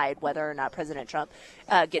decide whether or not President Trump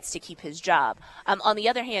gets to keep his job. On the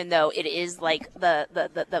other hand, though, it is like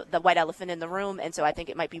the white elephant in the room, and so I think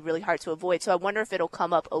it might be really hard to avoid. So I wonder if it'll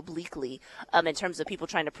come up obliquely in terms of people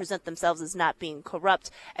trying to present themselves as not being corrupt,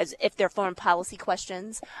 as if they're foreign policy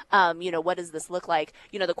questions. What does this look like?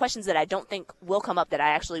 The questions that I don't think will come up that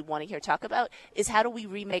I actually want to hear talk about is how do we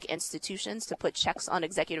remake institutions to put checks on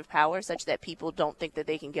executive power such that people don't think that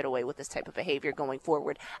they can get away with this type of behavior going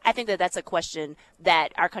forward. I think that that's a question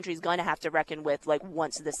that our country is going to have to reckon with, like,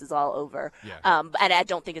 once this is all over. Yeah. And I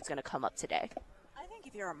don't think it's going to come up today.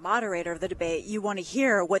 If you're a moderator of the debate, you want to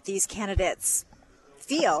hear what these candidates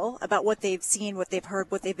feel about what they've seen, what they've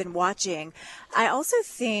heard, what they've been watching. I also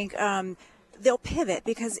think they'll pivot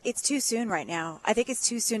because it's too soon right now. I think it's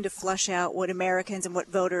too soon to flush out what Americans and what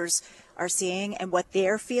voters are seeing and what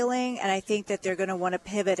they're feeling. And I think that they're going to want to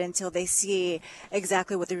pivot until they see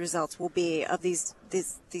exactly what the results will be of these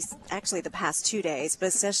actually the past 2 days,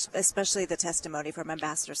 but especially the testimony from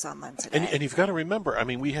Ambassador Sondland today. And you've got to remember, I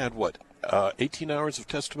mean, we had 18 hours of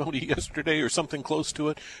testimony yesterday or something close to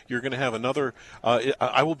it. You're going to have another.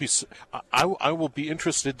 I will be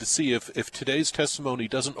interested to see if today's testimony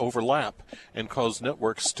doesn't overlap and cause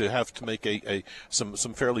networks to have to make some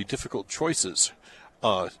fairly difficult choices.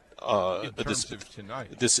 In terms of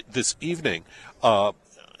tonight. This evening,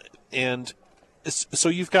 and so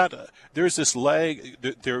you've got there's this lag.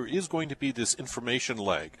 There is going to be this information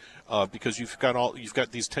lag because you've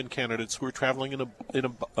got these 10 candidates who are traveling in a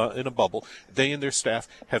bubble. They and their staff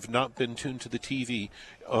have not been tuned to the TV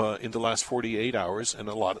in the last 48 hours, and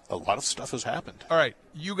a lot of stuff has happened. All right,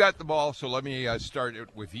 you got the ball, so let me start it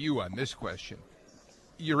with you on this question.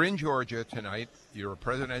 You're in Georgia tonight. You're a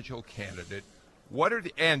presidential candidate.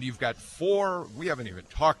 and you've got 4, we haven't even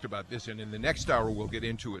talked about this, and in the next hour we'll get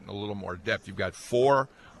into it in a little more depth. You've got 4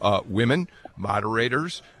 women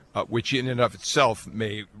moderators, which in and of itself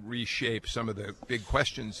may reshape some of the big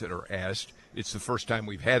questions that are asked. It's the first time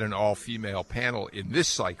we've had an all-female panel in this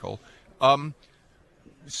cycle.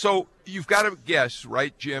 So you've got to guess,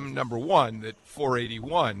 right, Jim, number one, that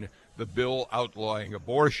 481, the bill outlawing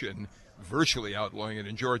abortion, virtually outlawing it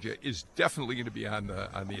in Georgia, is definitely going to be on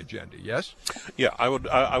the agenda. Yes. Yeah, I would.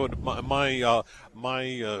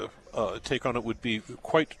 My take on it would be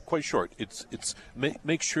quite short. It's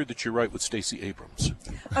make sure that you're right with Stacey Abrams.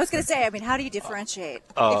 I was going to say, I mean, how do you differentiate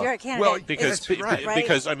if you're a candidate? Well,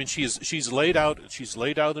 because I mean, she's laid out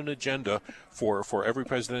an agenda for every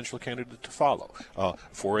presidential candidate to follow.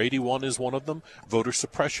 481 is one of them. Voter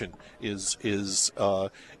suppression is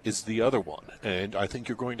the other one, and I think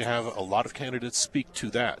you're going to have a lot of candidates speak to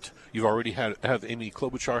that. You've already have Amy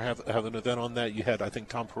Klobuchar have an event on that. You had, I think,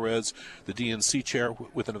 Tom Perez, the DNC chair,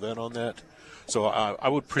 with an event on that. So I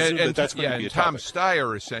would presume that's going to be a Tom topic.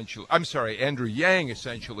 Steyer, Andrew Yang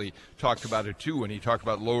essentially talked about it too when he talked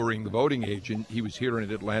about lowering the voting age, and he was here in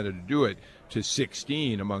Atlanta to do it to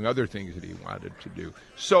 16, among other things that he wanted to do.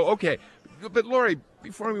 So, okay, but Lori,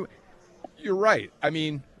 you're right. I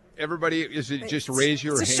mean, everybody, just raise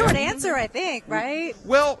your hand? It's a short answer, I think, right?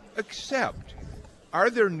 Well, except, are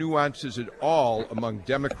there nuances at all among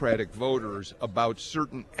Democratic voters about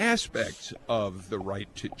certain aspects of the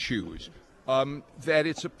right to choose? That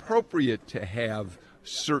it's appropriate to have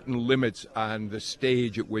certain limits on the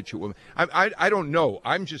stage at which it will. I don't know.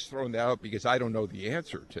 I'm just throwing that out because I don't know the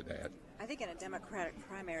answer to that. I think in a Democratic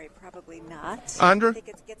primary, probably not. Andra? I think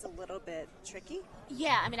it gets a little bit tricky.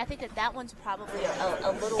 Yeah, I mean, I think that one's probably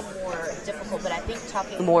a little more difficult, but I think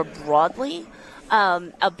talking more broadly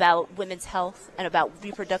about women's health and about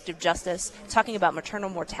reproductive justice, talking about maternal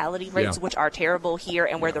mortality rates, which are terrible here,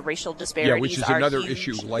 and where the racial disparities are which is another huge.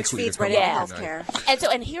 issue likely feeds to come right up into tonight.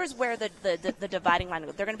 healthcare. And here's where the dividing line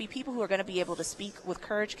goes. There are going to be people who are going to be able to speak with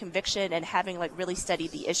courage, conviction, and having really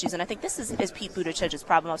studied the issues. And I think this is Pete Buttigieg's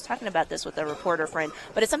problem. I was talking about this with a reporter friend,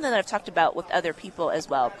 but it's something that I've talked about with other people as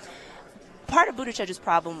well. Part of Buttigieg's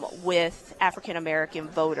problem with African American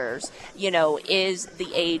voters, is the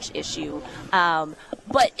age issue.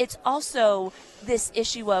 But it's also this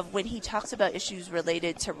issue of when he talks about issues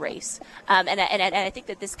related to race. And I think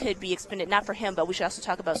that this could be expanded, not for him, but we should also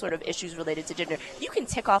talk about sort of issues related to gender. You can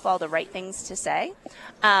tick off all the right things to say.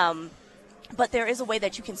 But there is a way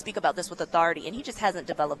that you can speak about this with authority, and he just hasn't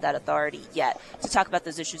developed that authority yet to talk about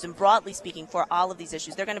those issues. And broadly speaking, for all of these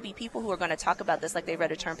issues, there are going to be people who are going to talk about this like they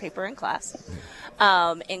read a term paper in class,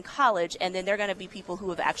 in college, and then there are going to be people who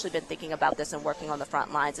have actually been thinking about this and working on the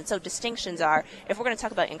front lines. And so distinctions are, if we're going to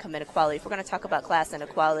talk about income inequality, if we're going to talk about class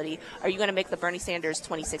inequality, are you going to make the Bernie Sanders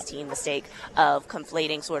 2016 mistake of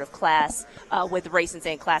conflating sort of class with race and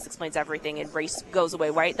saying class explains everything and race goes away,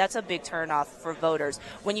 right? That's a big turnoff for voters.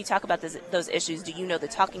 When you talk about those issues, do you know the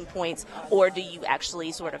talking points, or do you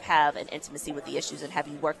actually sort of have an intimacy with the issues, and have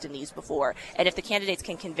you worked in these before? And if the candidates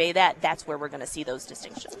can convey that, that's where we're going to see those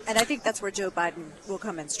distinctions. And I think that's where Joe Biden will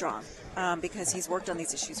come in strong, because he's worked on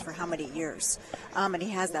these issues for how many years, and he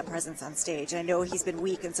has that presence on stage. I know he's been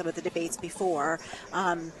weak in some of the debates before,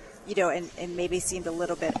 and maybe seemed a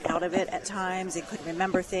little bit out of it at times and couldn't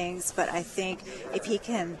remember things, but I think if he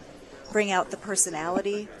can bring out the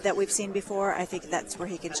personality that we've seen before, I think that's where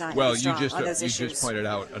he can shine. Well, you just pointed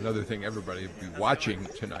out another thing everybody will be watching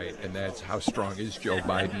tonight, and that's how strong is Joe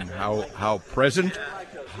Biden, how present,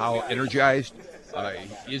 how energized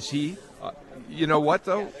is he. You know what,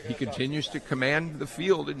 though? He continues to command the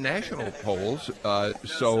field in national polls,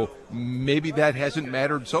 so maybe that hasn't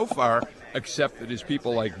mattered so far, except that as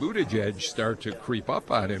people like Buttigieg start to creep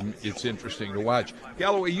up on him, it's interesting to watch.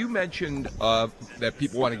 Galloway, you mentioned that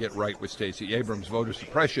people want to get right with Stacey Abrams, voter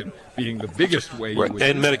suppression being the biggest way. Right. You would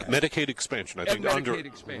And Medicaid expansion, I think. Medicaid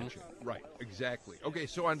expansion, right, exactly. Okay,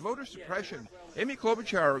 so on voter suppression, Amy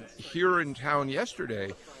Klobuchar here in town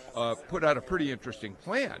yesterday put out a pretty interesting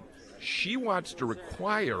plan. She wants to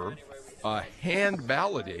require hand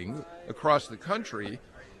balloting across the country.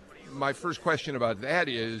 My first question about that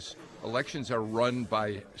is, elections are run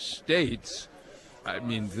by states. I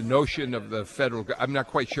mean, the notion of the federal, I'm not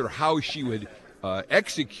quite sure how she would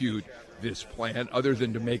execute this plan other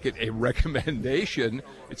than to make it a recommendation.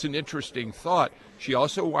 It's an interesting thought. She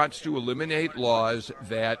also wants to eliminate laws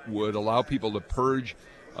that would allow people to purge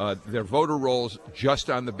their voter rolls just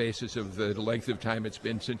on the basis of the length of time it's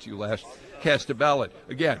been since you last cast a ballot.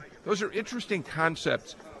 Again, those are interesting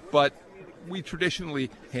concepts, but we traditionally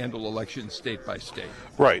handle elections state by state.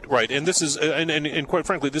 Right. And this is, and quite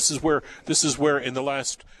frankly, this is where in the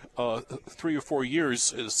last 3 or 4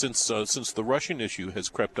 years since the Russian issue has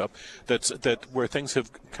crept up, that where things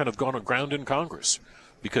have kind of gone aground in Congress,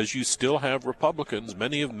 because you still have Republicans,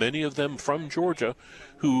 many of them from Georgia,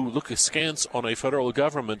 who look askance on a federal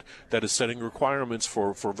government that is setting requirements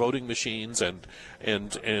for voting machines and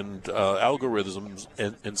algorithms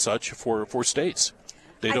and such for states.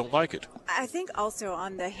 They don't like it. I think also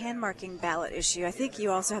on the hand marking ballot issue, I think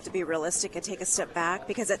you also have to be realistic and take a step back,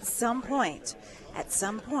 because at some point,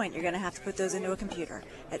 you're going to have to put those into a computer.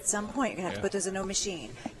 At some point, you're going to have to put those into a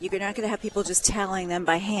machine. You're not going to have people just tallying them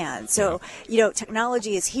by hand. So,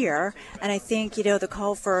 technology is here, and I think, the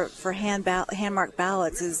call for hand-marked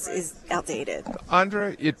ballots is outdated.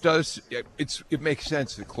 Andra, it makes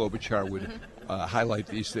sense that Klobuchar would highlight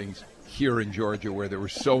these things here in Georgia, where there were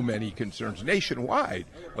so many concerns nationwide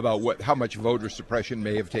about how much voter suppression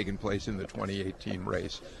may have taken place in the 2018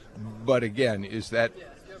 race. But again,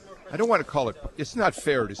 I don't want to call it's not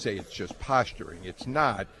fair to say it's just posturing. It's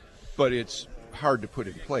not, but it's hard to put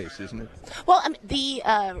in place, isn't it? Well, the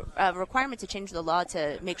requirement to change the law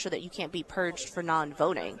to make sure that you can't be purged for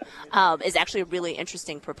non-voting is actually a really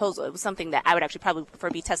interesting proposal. It was something that I would actually probably prefer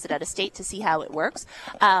be tested at a state to see how it works.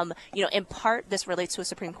 In part, this relates to a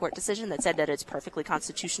Supreme Court decision that said that it's perfectly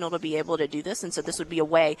constitutional to be able to do this, and so this would be a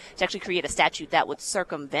way to actually create a statute that would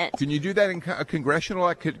circumvent. Can you do that in a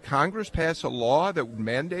congressional? Could Congress pass a law that would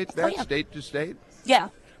mandate that state to state? Yeah.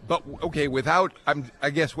 But, okay, I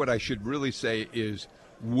guess what I should really say is,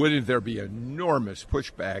 wouldn't there be enormous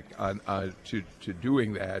pushback to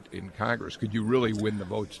doing that in Congress? Could you really win the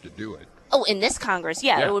votes to do it? Oh, in this Congress,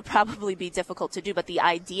 it would probably be difficult to do. But the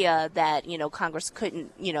idea that, Congress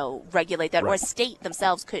couldn't, regulate that, or a state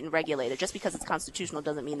themselves couldn't regulate it, just because it's constitutional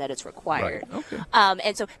doesn't mean that it's required. Right. Okay.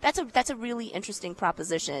 And so that's a really interesting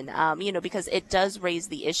proposition, because it does raise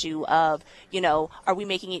the issue of, are we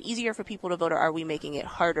making it easier for people to vote, or are we making it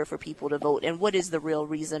harder for people to vote? And what is the real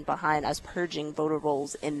reason behind us purging voter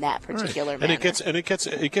rolls in that particular manner? And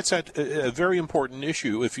it gets at a very important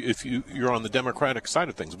issue. If you're on the Democratic side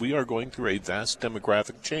of things, we are going through a vast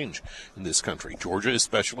demographic change in this country, Georgia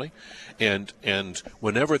especially, and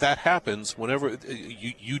whenever that happens, whenever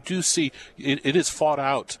you do see it is fought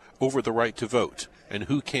out over the right to vote and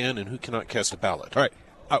who can and who cannot cast a ballot. All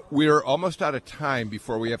right. We're almost out of time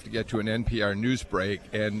before we have to get to an NPR news break,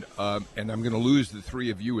 and I'm going to lose the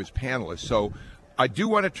three of you as panelists. So I do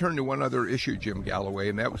want to turn to one other issue, Jim Galloway,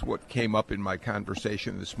 and that was what came up in my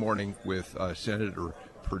conversation this morning with Senator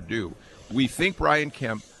Perdue. We think Brian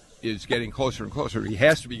Kemp is getting closer and closer. He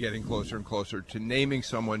has to be getting closer and closer to naming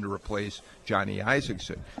someone to replace Johnny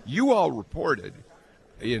Isakson. You all reported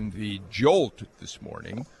in the Jolt this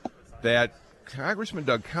morning that Congressman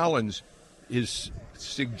Doug Collins is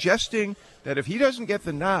suggesting that if he doesn't get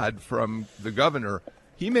the nod from the governor,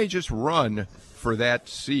 he may just run for that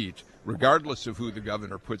seat, regardless of who the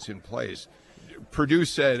governor puts in place. Perdue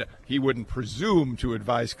said he wouldn't presume to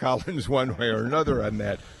advise Collins one way or another on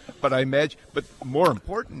that. But more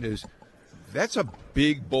important is, that's a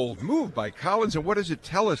big, bold move by Collins. And what does it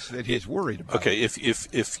tell us that he's worried about? Okay,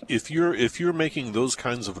 if you're making those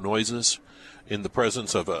kinds of noises in the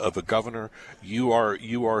presence of a governor, you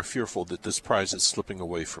are fearful that this prize is slipping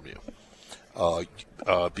away from you.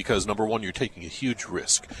 Because number one, you're taking a huge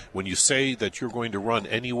risk. When you say that you're going to run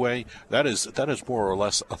anyway, that is more or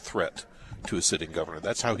less a threat to a sitting governor.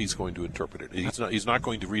 That's how he's going to interpret it. He's not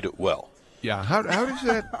going to read it well. Yeah, how does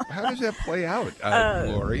that play out,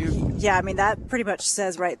 Lori? Yeah, that pretty much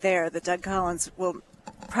says right there that Doug Collins will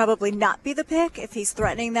probably not be the pick if he's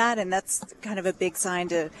threatening that, and that's kind of a big sign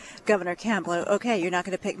to Governor Kemp. Like, okay, you're not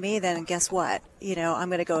going to pick me, then guess what? I'm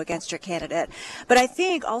going to go against your candidate. But I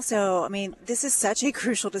think also, this is such a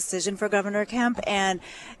crucial decision for Governor Kemp, and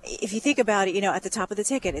if you think about it, at the top of the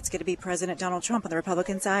ticket, it's going to be President Donald Trump on the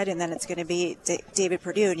Republican side, and then it's going to be David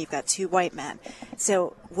Perdue, and you've got two white men.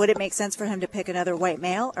 So would it make sense for him to pick another white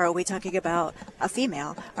male, or are we talking about a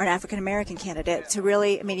female or an African-American candidate to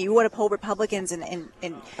really, you want to poll Republicans and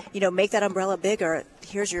make that umbrella bigger?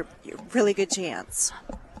 Here's your really good chance.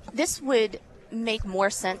 This would make more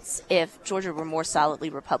sense if Georgia were more solidly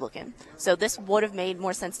Republican. So this would have made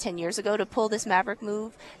more sense 10 years ago to pull this maverick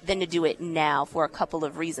move than to do it now for a couple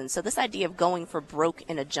of reasons. So this idea of going for broke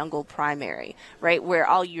in a jungle primary, right, where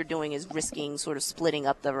all you're doing is risking sort of splitting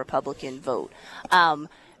up the Republican vote.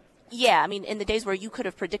 Yeah, I mean, in the days where you could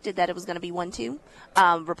have predicted that it was going to be 1-2,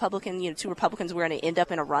 two Republicans were going to end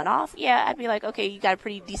up in a runoff, yeah, I'd be like, okay, you got a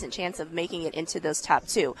pretty decent chance of making it into those top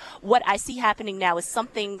two. What I see happening now is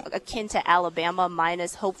something akin to Alabama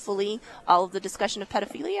minus, hopefully, all of the discussion of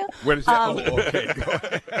pedophilia. What is that? Okay, go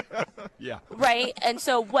ahead. Yeah. Right, and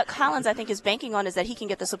so what Collins, I think, is banking on is that he can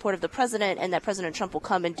get the support of the president and that President Trump will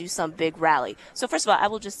come and do some big rally. So first of all, I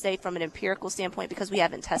will just say from an empirical standpoint, because we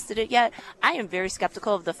haven't tested it yet, I am very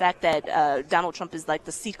skeptical of the fact that Donald Trump is like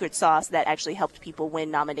the secret sauce that actually helped people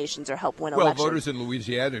win nominations or help win elections. Well, voters in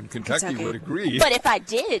Louisiana and Kentucky would agree. But if I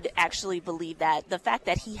did actually believe that, the fact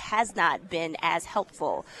that he has not been as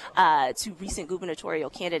helpful to recent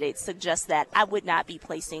gubernatorial candidates suggests that I would not be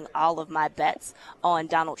placing all of my bets on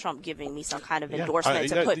Donald Trump giving me some kind of endorsement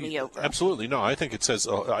to put me over. Absolutely. No, I think it says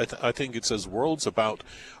I think it says worlds about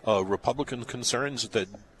Republican concerns that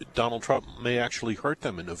Donald Trump may actually hurt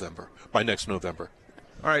them by next November.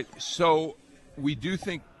 All right, so we do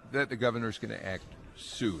think that the governor's going to act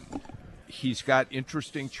soon. He's got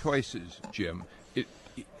interesting choices, Jim.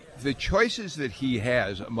 The choices that he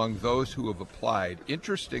has among those who have applied,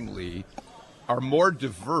 interestingly, are more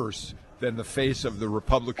diverse than the face of the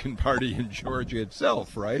Republican Party in Georgia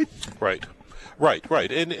itself, right? Right.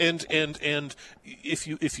 And if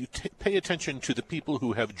you pay attention to the people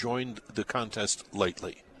who have joined the contest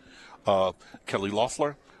lately, Kelly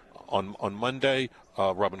Loeffler on Monday,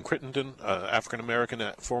 Robin Crittenden, African-American,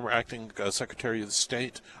 former acting Secretary of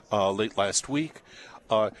State, late last week.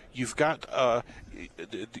 You've got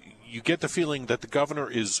you get the feeling that the governor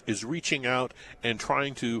is reaching out and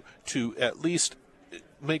trying to at least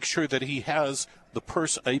make sure that he has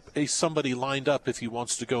somebody lined up if he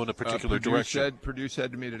wants to go in a particular direction. Perdue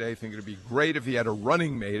said to me today, I think it would be great if he had a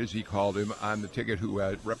running mate, as he called him, on the ticket who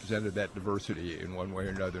represented that diversity in one way or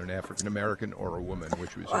another, an African-American or a woman,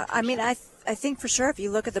 which was I mean, I think for sure if you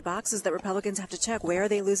look at the boxes that Republicans have to check, where are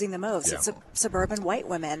they losing the most? Yeah. It's suburban white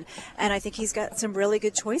women. And I think he's got some really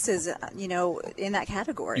good choices, in that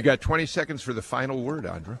category. You got 20 seconds for the final word,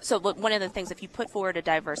 Andra. So one of the things, if you put forward a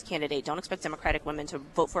diverse candidate, don't expect Democratic women to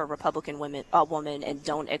vote for a Republican woman, and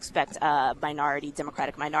don't expect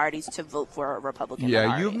Democratic minorities to vote for a Republican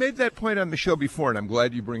minority. You've made that point on the show before, and I'm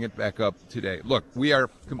glad you bring it back up today. Look, we are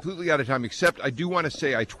completely out of time, except I do want to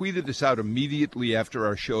say I tweeted this out immediately after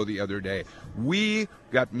our show the other day. We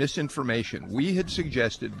got misinformation. We had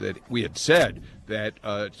said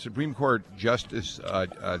that Supreme Court Justice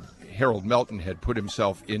Harold Melton had put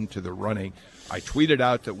himself into the running. I tweeted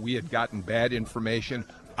out that we had gotten bad information.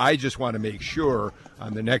 I just want to make sure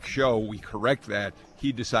on the next show we correct that.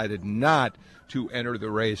 He decided not to enter the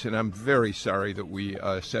race, and I'm very sorry that we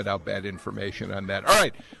sent out bad information on that. All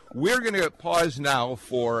right, we're going to pause now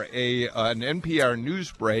for an NPR news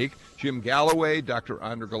break. Jim Galloway, Dr.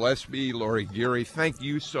 Andra Gillespie, Lori Geary, thank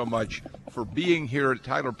you so much for being here at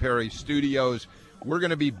Tyler Perry Studios. We're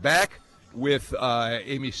going to be back with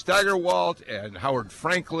Amy Steigerwalt and Howard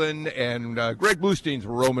Franklin, and Greg Bluestein's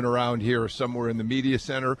roaming around here somewhere in the media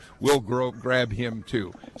center. We'll grab him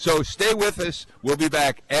too. So stay with us. We'll be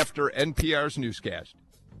back after NPR's newscast.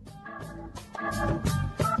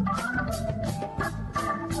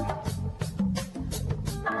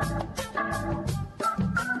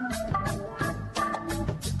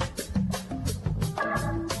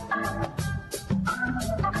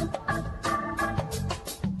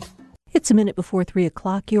 It's a minute before 3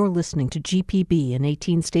 o'clock. You're listening to GPB, an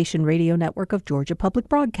 18-station radio network of Georgia Public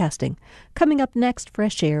Broadcasting. Coming up next,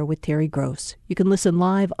 Fresh Air with Terry Gross. You can listen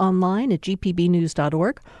live online at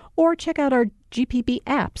gpbnews.org or check out our GPB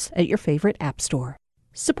apps at your favorite app store.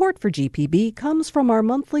 Support for GPB comes from our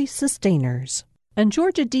monthly sustainers. And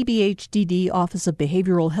Georgia DBHDD Office of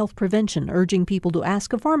Behavioral Health Prevention urging people to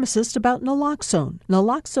ask a pharmacist about naloxone.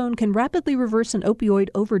 Naloxone can rapidly reverse an opioid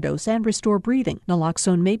overdose and restore breathing.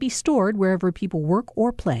 Naloxone may be stored wherever people work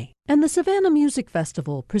or play. And the Savannah Music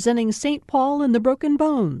Festival, presenting St. Paul and the Broken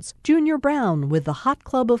Bones, Junior Brown with the Hot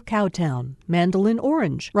Club of Cowtown, Mandolin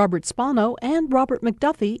Orange, Robert Spano and Robert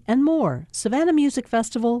McDuffie, and more.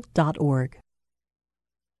 SavannahMusicFestival.org.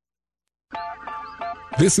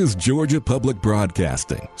 This is Georgia Public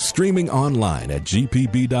Broadcasting, streaming online at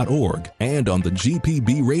gpb.org and on the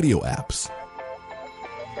GPB radio apps.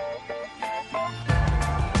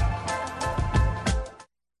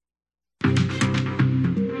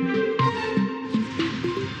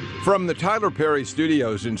 From the Tyler Perry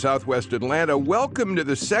Studios in Southwest Atlanta, welcome to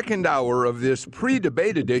the second hour of this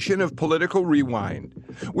pre-debate edition of Political Rewind.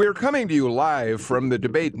 We're coming to you live from the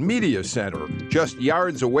Debate Media Center, just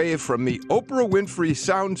yards away from the Oprah Winfrey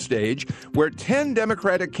soundstage, where 10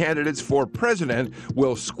 Democratic candidates for president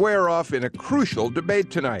will square off in a crucial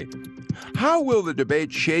debate tonight. How will the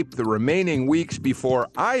debate shape the remaining weeks before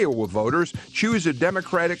Iowa voters choose a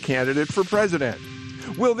Democratic candidate for president?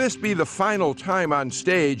 Will this be the final time on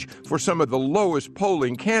stage for some of the lowest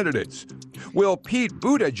polling candidates? Will Pete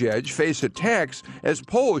Buttigieg face attacks as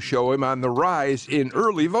polls show him on the rise in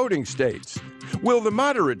early voting states? Will the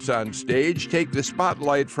moderates on stage take the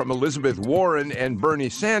spotlight from Elizabeth Warren and Bernie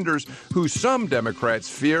Sanders, who some Democrats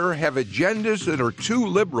fear have agendas that are too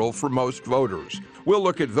liberal for most voters? We'll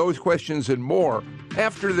look at those questions and more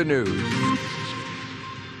after the news.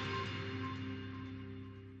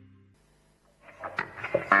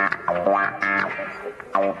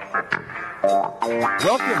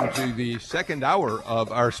 Welcome to the second hour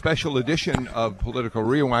of our special edition of Political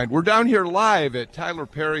Rewind. We're down here live at Tyler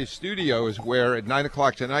Perry's studios, where at 9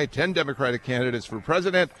 o'clock tonight, 10 Democratic candidates for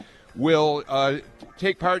president will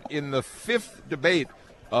take part in the fifth debate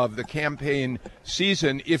of the campaign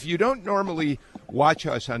season. If you don't normally watch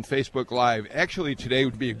us on Facebook Live, actually today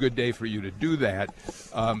would be a good day for you to do that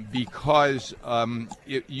because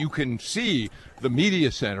you can see the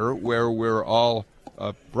media center where we're all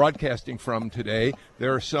broadcasting from today.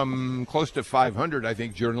 There are some close to 500, I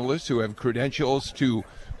think, journalists who have credentials to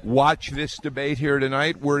watch this debate here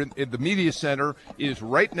tonight. The media center is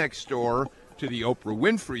right next door to the Oprah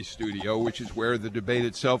Winfrey studio, which is where the debate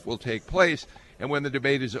itself will take place. And when the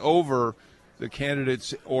debate is over, the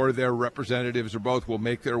candidates or their representatives or both will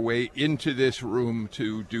make their way into this room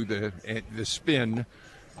to do the spin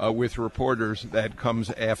with reporters that comes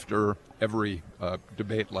after every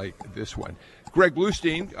debate like this one. Greg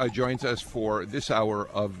Bluestein joins us for this hour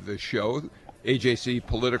of the show, AJC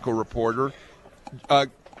political reporter.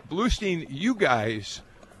 Bluestein, you guys,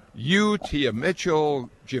 Tia Mitchell,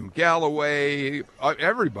 Jim Galloway,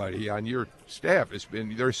 everybody on your staff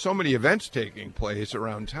there's so many events taking place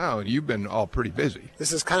around town. You've been all pretty busy.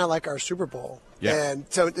 This is kind of like our Super Bowl. Yeah.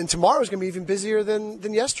 And tomorrow is going to be even busier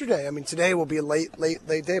than yesterday. I mean, today will be a late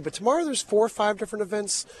day, but tomorrow there's 4 or 5 different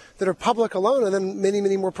events that are public alone, and then many,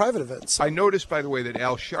 many more private events. I noticed, by the way, that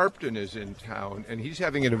Al Sharpton is in town, and he's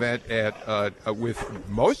having an event with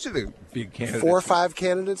most of the big candidates. 4 or 5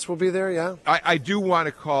 candidates will be there, yeah. I do want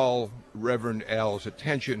to call Reverend Al's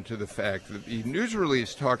attention to the fact that the news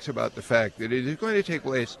release talks about the fact that it is going to take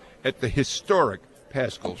place at the historic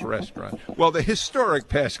Pascal's Restaurant. Well, the historic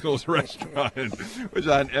Pascal's Restaurant was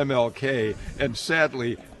on MLK, and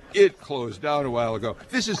sadly, it closed down a while ago.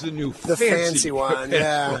 This is the fancy one,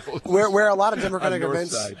 yeah. Where a lot of Democratic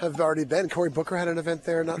events have already been. Cory Booker had an event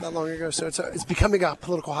there not that long ago, so it's becoming a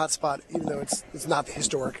political hotspot, even though it's not the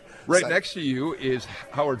historic. Right next to you is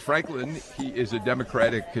Howard Franklin. He is a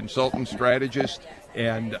Democratic consultant strategist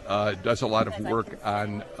and does a lot of work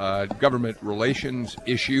on government relations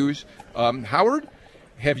issues. Howard,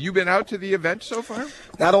 have you been out to the event so far?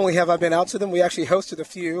 Not only have I been out to them, we actually hosted a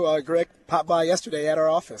few. Greg popped by yesterday at our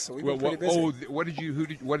office, so we've been pretty busy. What did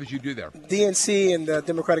you do there? DNC and the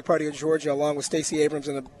Democratic Party of Georgia, along with Stacey Abrams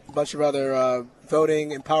and a bunch of other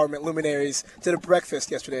voting empowerment luminaries, did a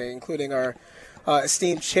breakfast yesterday, including our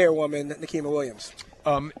esteemed chairwoman, Nikema Williams.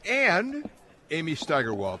 And Amy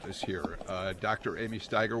Steigerwalt is here. Dr. Amy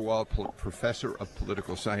Steigerwalt, professor of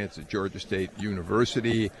political science at Georgia State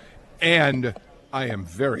University, and I am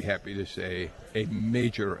very happy to say a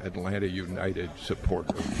major Atlanta United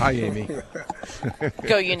supporter. Hi, Amy.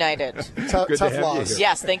 Go United. Tough loss.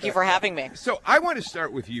 Yes, thank you for having me. So I want to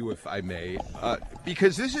start with you, if I may,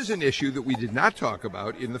 because this is an issue that we did not talk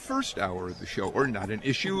about in the first hour of the show, or not an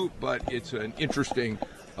issue, but it's an interesting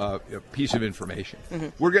piece of information. Mm-hmm.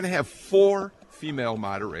 We're going to have 4 female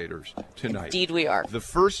moderators tonight. Indeed we are. The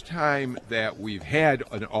first time that we've had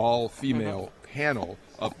an all-female panel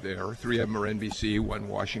up there, 3 of them are NBC, 1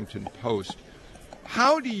 Washington Post.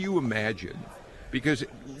 How do you imagine, because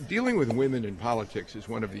dealing with women in politics is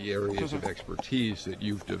one of the areas of expertise that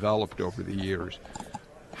you've developed over the years,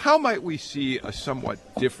 how might we see a somewhat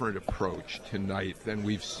different approach tonight than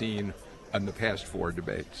we've seen in the past 4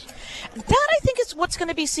 debates? That, I think, is what's going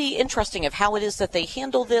to be interesting of how it is that they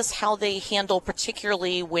handle this, how they handle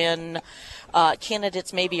particularly when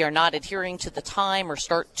candidates maybe are not adhering to the time or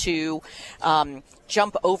start to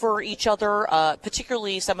jump over each other.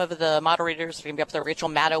 Particularly some of the moderators are going to be up there. Rachel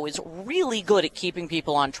Maddow is really good at keeping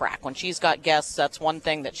people on track. When she's got guests, that's one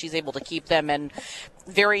thing that she's able to keep them and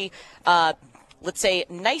very let's say,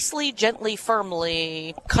 nicely, gently,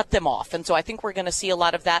 firmly cut them off. And so I think we're going to see a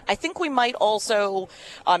lot of that. I think we might also,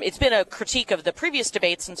 it's been a critique of the previous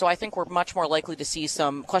debates, and so I think we're much more likely to see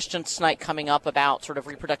some questions tonight coming up about sort of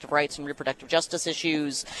reproductive rights and reproductive justice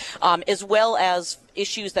issues, as well as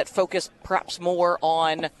issues that focus perhaps more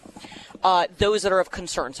on those that are of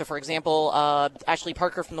concern. So, for example, Ashley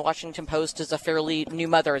Parker from the Washington Post is a fairly new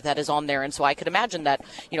mother that is on there. And so I could imagine that,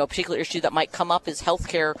 a particular issue that might come up is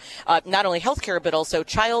healthcare, not only healthcare, but also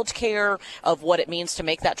child care, of what it means to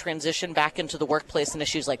make that transition back into the workplace and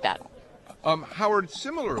issues like that. Howard,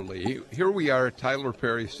 similarly, here we are at Tyler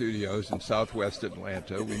Perry Studios in southwest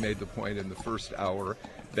Atlanta. We made the point in the first hour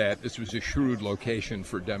that this was a shrewd location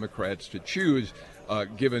for Democrats to choose,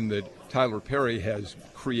 given that Tyler Perry has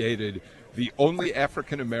created the only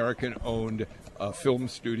African-American owned film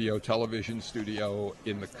studio, television studio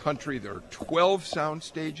in the country. There are 12 sound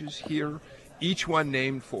stages here, each one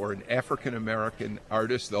named for an African-American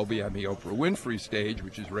artist. They'll be on the Oprah Winfrey stage,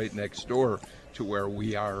 which is right next door to where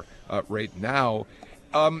we are right now.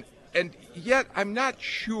 And yet I'm not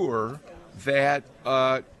sure that,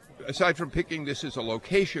 aside from picking this as a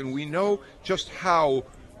location, we know just how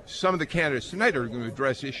some of the candidates tonight are going to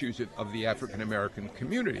address issues of the African-American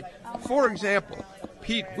community. For example,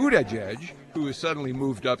 Pete Buttigieg, who has suddenly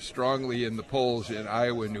moved up strongly in the polls in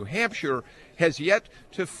Iowa and New Hampshire, has yet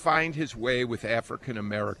to find his way with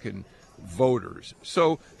African-American voters.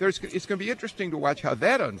 So it's going to be interesting to watch how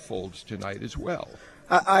that unfolds tonight as well.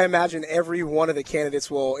 I imagine every one of the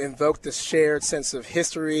candidates will invoke this shared sense of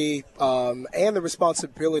history and the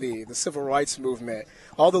responsibility, the civil rights movement,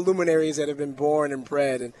 all the luminaries that have been born and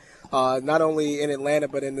bred, and not only in Atlanta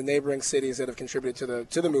but in the neighboring cities that have contributed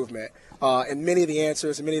to the movement. And many of the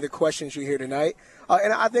answers and many of the questions you hear tonight.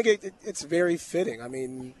 And I think it's very fitting. I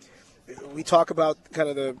mean, we talk about kind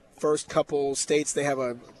of the first couple states, they have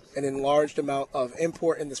an enlarged amount of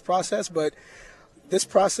import in this process, but this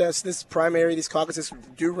process, this primary, these caucuses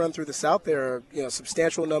do run through the South. There are a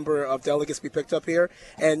substantial number of delegates to be picked up here.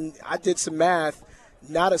 And I did some math.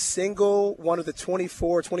 Not a single one of the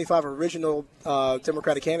 24, 25 original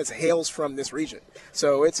Democratic candidates hails from this region.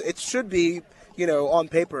 So it should be, on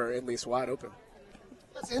paper, at least wide open.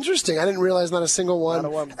 That's interesting. I didn't realize not a single one. Not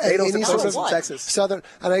a one. Beto's in Texas. Southern,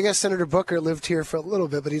 and I guess Senator Booker lived here for a little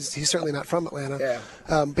bit, but he's certainly not from Atlanta.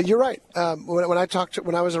 Yeah. But you're right.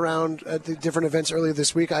 When I was around at the different events earlier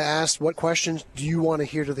this week, I asked, what questions do you want to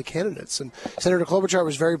hear to the candidates? And Senator Klobuchar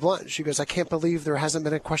was very blunt. She goes, I can't believe there hasn't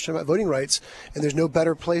been a question about voting rights, and there's no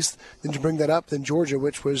better place than to bring that up than Georgia,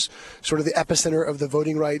 which was sort of the epicenter of the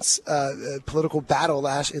voting rights political battle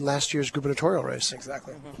in last year's gubernatorial race.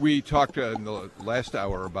 Exactly. We talked in the last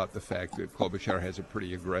hour about the fact that Klobuchar has a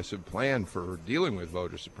pretty aggressive plan for dealing with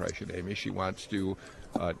voter suppression. Amy, she wants to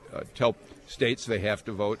tell states they have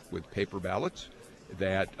to vote with paper ballots,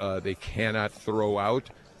 that they cannot throw out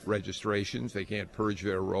registrations, they can't purge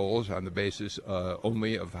their rolls on the basis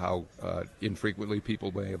only of how infrequently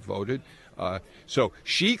people may have voted. So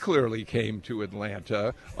she clearly came to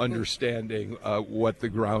Atlanta understanding what the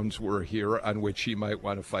grounds were here on which she might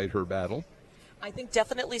want to fight her battle. I think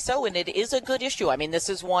definitely so, and it is a good issue. I mean, this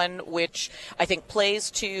is one which I think plays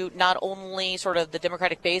to not only sort of the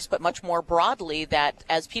Democratic base, but much more broadly, that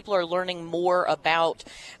as people are learning more about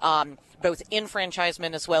both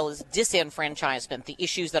enfranchisement as well as disenfranchisement, the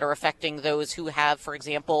issues that are affecting those who have, for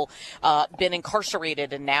example, been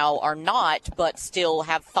incarcerated and now are not, but still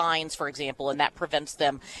have fines, for example, and that prevents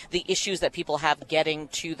them. The issues that people have getting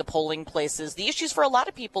to the polling places, the issues for a lot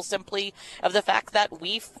of people simply of the fact that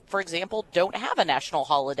we, for example, don't have a national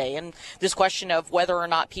holiday, and this question of whether or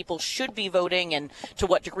not people should be voting and to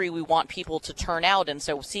what degree we want people to turn out. And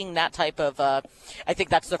so seeing that type of, I think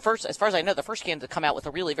that's the first, as far as I know, the first candidate to come out with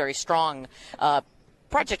a really very strong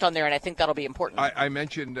project on there, and I think that'll be important. I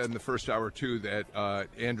mentioned in the first hour, too, that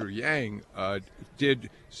Andrew Yang did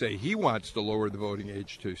say he wants to lower the voting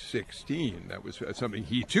age to 16. That was something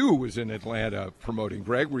he, too, was in Atlanta promoting.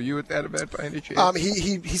 Greg, were you at that event by any chance?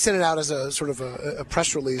 He sent it out as a sort of a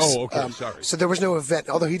press release. Oh, okay, sorry. So there was no event,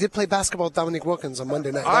 although he did play basketball with Dominique Wilkins on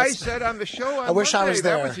Monday night. I said on the show on I wish Monday, I was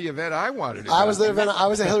there. That was the event I wanted to I was the event. I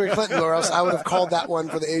was at Hillary Clinton, or else I would have called that one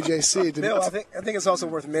for the AJC. Bill, I think it's also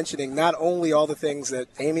worth mentioning not only all the things that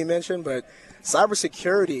Amy mentioned, but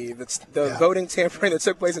cybersecurity, the voting tampering that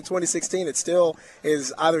took place in 2016, it still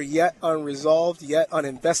is either yet unresolved, yet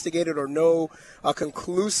uninvestigated, or no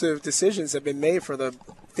conclusive decisions have been made for the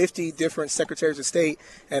 50 different secretaries of state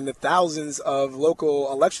and the thousands of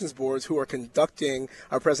local elections boards who are conducting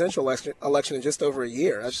our presidential election in just over a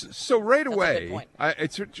year. So right away,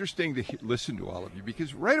 it's interesting to listen to all of you,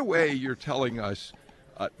 because right away you're telling us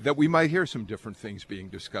that we might hear some different things being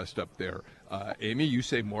discussed up there. Amy, you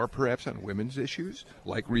say more perhaps on women's issues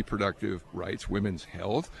like reproductive rights, women's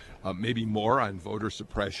health, maybe more on voter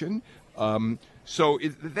suppression. So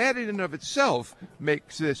that in and of itself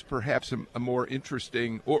makes this perhaps a more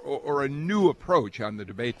interesting or a new approach on the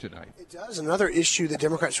debate tonight. It does. Another issue that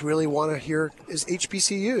Democrats really want to hear is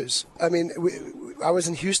HBCUs. I mean, I was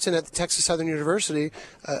in Houston at the Texas Southern University,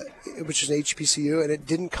 which is an HBCU, and it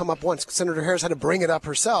didn't come up once. Senator Harris had to bring it up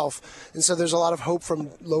herself. And so there's a lot of hope from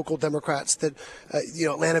local Democrats that,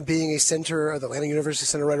 Atlanta being a center, or the Atlanta University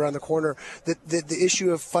Center right around the corner, that the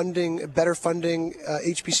issue of better funding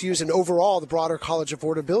HBCUs and overall the broader college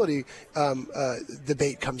affordability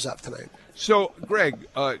debate comes up tonight. So, Greg,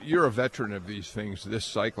 you're a veteran of these things this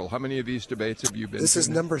cycle. How many of these debates have you been to? This is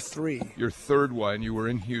number 3. Your third one. You were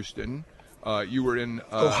in Houston. You were in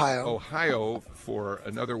Ohio for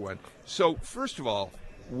another one. So, first of all,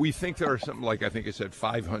 we think there are something like, I think it said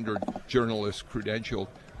 500 journalists credentialed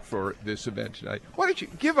for this event tonight. Why don't you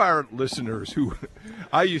give our listeners who,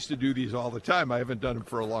 I used to do these all the time. I haven't done them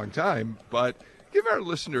for a long time, but give our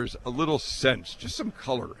listeners a little sense, just some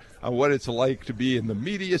color on what it's like to be in the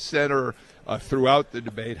media center throughout the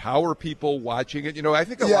debate. How are people watching it? I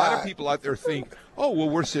think a lot of people out there think, oh, well,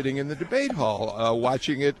 we're sitting in the debate hall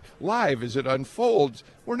watching it live as it unfolds.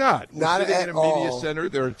 We're not. We're sitting in a media center.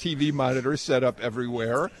 There are TV monitors set up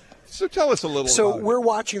everywhere. So tell us a little about it. We're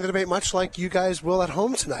watching the debate much like you guys will at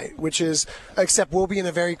home tonight, which is, except we'll be in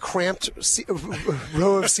a very cramped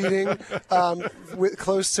row of seating,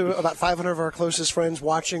 close to about 500 of our closest friends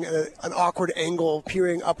watching an awkward angle,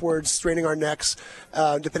 peering upwards, straining our necks,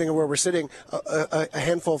 depending on where we're sitting, a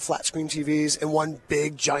handful of flat screen TVs and one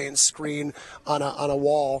big giant screen on a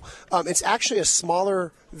wall. It's actually a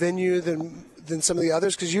smaller venue than some of the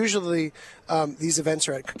others, because usually these events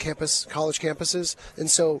are at college campuses, and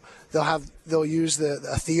so they'll use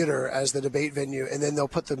a theater as the debate venue, and then they'll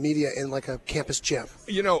put the media in like a campus gym.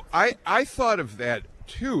 I thought of that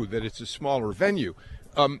too, that it's a smaller venue.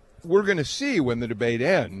 We're going to see when the debate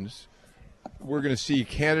ends, we're going to see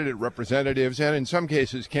candidate representatives and in some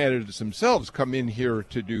cases candidates themselves come in here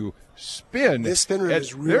to do spin. This spin room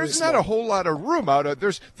is really There's small. not a whole lot of room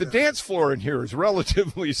the dance floor in here is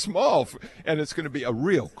relatively small, and it's going to be a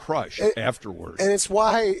real crush afterwards. And it's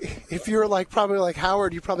why, if you're probably like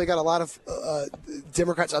Howard, you probably got a lot of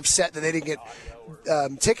Democrats upset that they didn't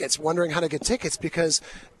get tickets, wondering how to get tickets, because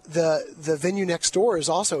the venue next door is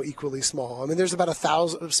also equally small. I mean, there's about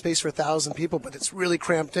space for 1,000 people, but it's really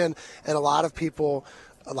cramped in, and a lot of people,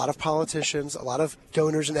 a lot of politicians, a lot of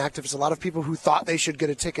donors and activists, a lot of people who thought they should get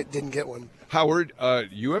a ticket didn't get one. Howard,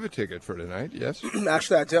 you have a ticket for tonight, yes?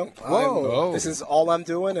 Actually, I don't. Whoa. This is all I'm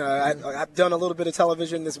doing. I've done a little bit of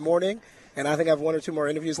television this morning, and I think I have 1 or 2 more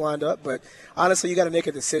interviews lined up. But honestly, you got to make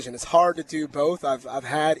a decision. It's hard to do both. I've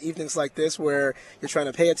had evenings like this where you're trying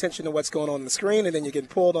to pay attention to what's going on the screen, and then you're getting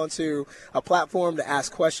pulled onto a platform to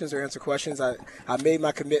ask questions or answer questions. I made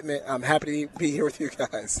my commitment. I'm happy to be here with you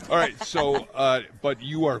guys. All right. So, but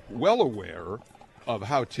you are well aware of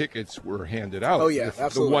how tickets were handed out. Oh, yeah,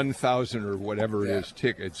 absolutely. The 1,000 or whatever it is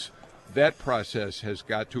tickets. That process has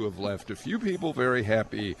got to have left a few people very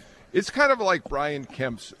happy. It's kind of like Brian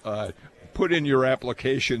Kemp's put in your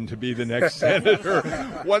application to be the next senator.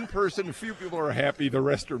 One person, a few people are happy, the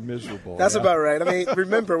rest are miserable. That's about right. I mean,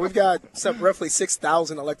 remember, we've got roughly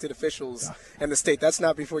 6,000 elected officials in the state. That's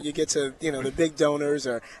not before you get to, the big donors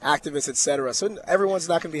or activists, et cetera. So everyone's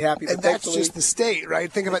not going to be happy. And that's just the state, right?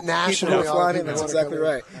 Think about nationally. That's exactly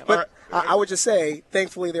right. But I would just say,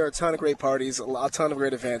 thankfully, there are a ton of great parties, a ton of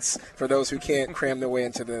great events for those who can't cram their way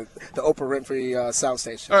into the Oprah Winfrey South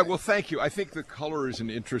Stage. All right, well, thank you. I think the color is an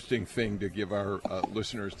interesting thing to give our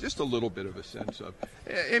listeners just a little bit of a sense of.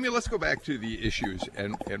 Amy, let's go back to the issues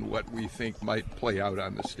and what we think might play out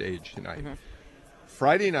on the stage tonight. Mm-hmm.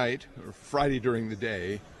 Friday night, or Friday during the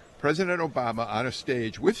day, President Obama on a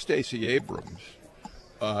stage with Stacey Abrams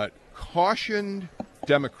cautioned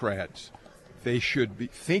Democrats they should be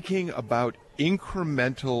thinking about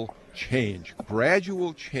incremental change,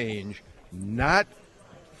 gradual change, not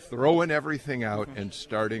throwing everything out and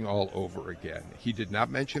starting all over again. He did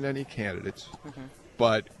not mention any candidates,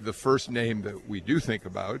 but the first name that we do think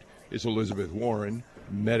about is Elizabeth Warren,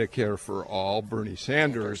 Medicare for All, Bernie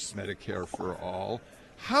Sanders, Medicare for All.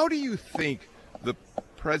 How do you think the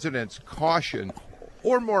president's caution,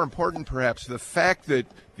 or more important perhaps, the fact that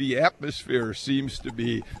the atmosphere seems to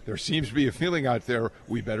be a feeling out there,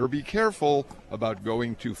 we better be careful about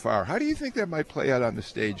going too far. How do you think that might play out on the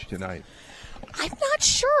stage tonight? I'm not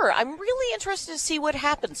sure. I'm really interested to see what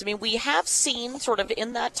happens. I mean, we have seen sort of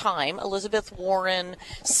in that time Elizabeth Warren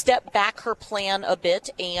step back her plan a bit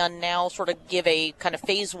and now sort of give a kind of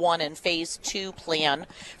phase 1 and phase 2 plan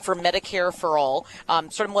for Medicare for all.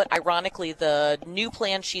 Sort of what, ironically, the new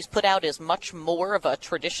plan she's put out is much more of a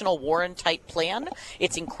traditional Warren-type plan.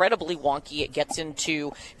 It's incredibly wonky. It gets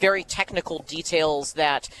into very technical details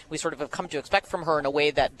that we sort of have come to expect from her in a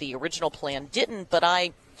way that the original plan didn't. But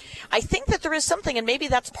I think that there is something, and maybe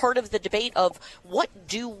that's part of the debate of what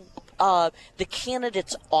do the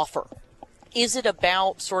candidates offer. Is it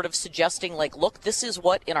about sort of suggesting, like, look, this is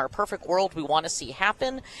what in our perfect world we want to see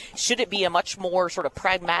happen? Should it be a much more sort of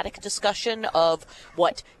pragmatic discussion of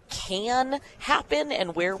what can happen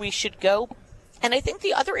and where we should go? And I think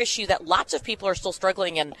the other issue that lots of people are still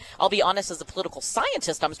struggling, and I'll be honest, as a political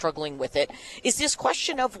scientist, I'm struggling with it, is this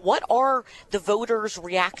question of what are the voters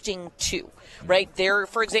reacting to, right? There,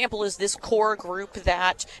 for example, is this core group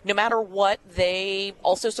that no matter what, they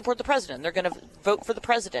also support the president. They're going to vote for the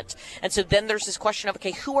president. And so then there's this question of,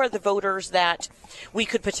 okay, who are the voters that we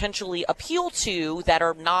could potentially appeal to that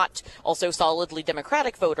are not also solidly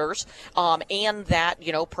Democratic voters, and that,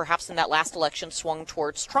 you know, perhaps in that last election swung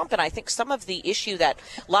towards Trump. And I think some of the issue that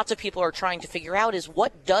lots of people are trying to figure out is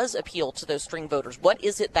what does appeal to those string voters? What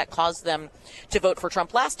is it that caused them to vote for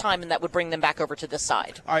Trump last time and that would bring them back over to this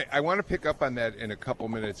side? I want to pick up on that in a couple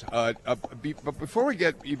minutes. But before we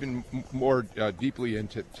get even more deeply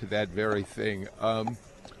into that very thing,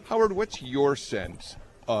 Howard, what's your sense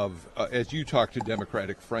of, as you talk to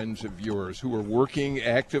Democratic friends of yours who are working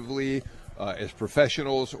actively as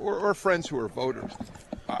professionals or friends who are voters,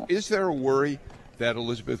 is there a worry that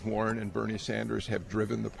Elizabeth Warren and Bernie Sanders have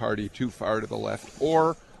driven the party too far to the left,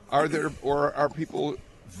 or are people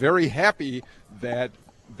very happy that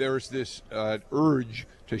there's this urge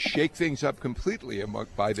to shake things up completely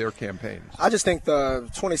by their campaigns? I just think the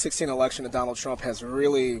 2016 election of Donald Trump has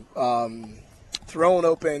really thrown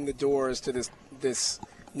open the doors to this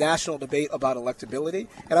national debate about electability,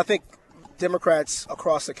 and I think Democrats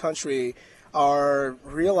across the country are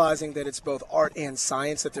realizing that it's both art and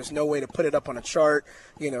science, that there's no way to put it up on a chart,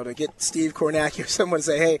 you know, to get Steve Kornacki or someone to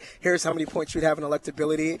say, hey, here's how many points you'd have in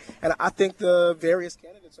electability. And I think the various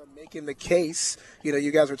candidates are making the case. You know,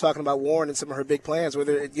 you guys were talking about Warren and some of her big plans,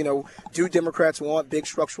 whether, you know, do Democrats want big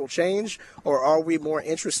structural change, or are we more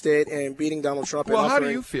interested in beating Donald Trump? Well, how do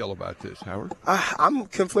you feel about this, Howard? I'm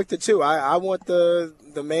conflicted, too. I want the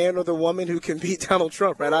man or the woman who can beat Donald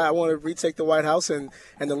Trump, right? I want to retake the White House and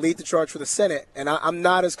to lead the charge for the Senate. And I'm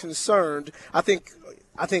not as concerned. I think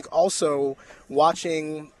also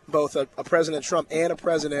watching both a President Trump and a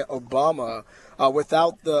President Obama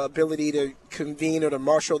without the ability to convene or to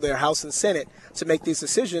marshal their House and Senate to make these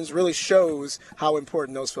decisions really shows how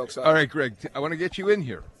important those folks are. All right, Greg, I want to get you in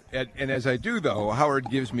here. And as I do, though, Howard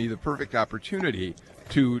gives me the perfect opportunity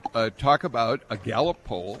to talk about a Gallup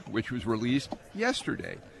poll which was released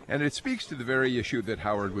yesterday. And it speaks to the very issue that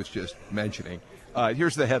Howard was just mentioning.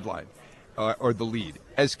 Here's the headline, or the lead.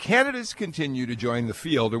 As candidates continue to join the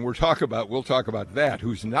field, and we'll talk about that,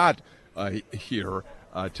 who's not here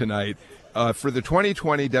tonight, for the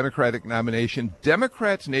 2020 Democratic nomination,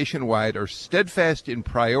 Democrats nationwide are steadfast in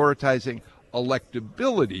prioritizing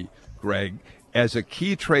electability, Greg, as a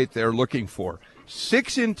key trait they're looking for.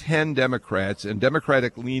 6 in 10 Democrats and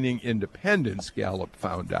Democratic-leaning independents, Gallup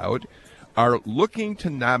found out, are looking to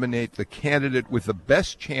nominate the candidate with the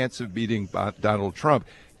best chance of beating Donald Trump,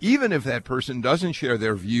 even if that person doesn't share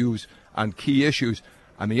their views on key issues.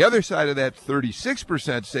 On the other side of that,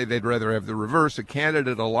 36% say they'd rather have the reverse, a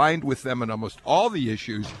candidate aligned with them on almost all the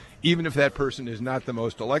issues, even if that person is not the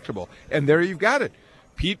most electable. And there you've got it.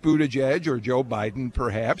 Pete Buttigieg or Joe Biden,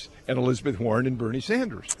 perhaps, and Elizabeth Warren and Bernie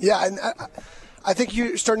Sanders. Yeah, and I think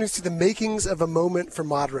you're starting to see the makings of a moment for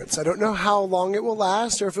moderates. I don't know how long it will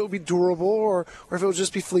last, or if it will be durable, or if it will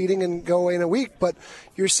just be fleeting and go away in a week. But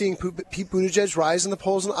you're seeing Pete Buttigieg rise in the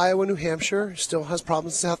polls in Iowa, New Hampshire. Still has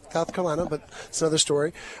problems in South Carolina, but it's another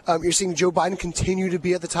story. You're seeing Joe Biden continue to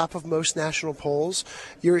be at the top of most national polls.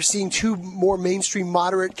 You're seeing two more mainstream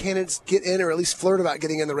moderate candidates get in, or at least flirt about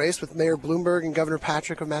getting in the race, with Mayor Bloomberg and Governor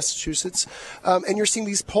Patrick of Massachusetts. And you're seeing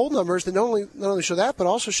these poll numbers that not only show that, but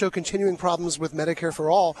also show continuing problems with Medicare for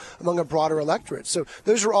all among a broader electorate. So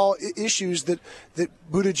those are all issues that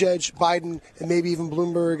Buttigieg, Biden, and maybe even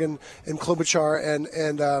Bloomberg and Klobuchar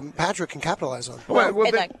and Patrick can capitalize on.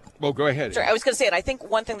 Well, go ahead. Sorry, I was going to say, and I think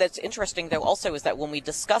one thing that's interesting, though, also is that when we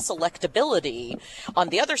discuss electability, on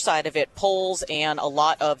the other side of it, polls and a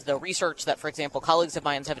lot of the research that, for example, colleagues of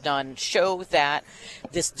mine have done show that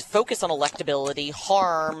this focus on electability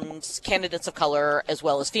harms candidates of color as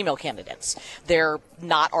well as female candidates. They're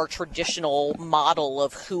not our traditional model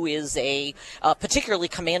of who is a particularly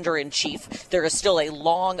commander-in-chief. There is still a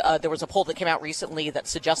long, there was a poll that came out recently that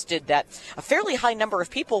suggested that a fairly high number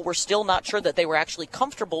of people were still not sure that they were actually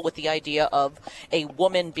comfortable with the idea of a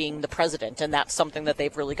woman being the president, and that's something that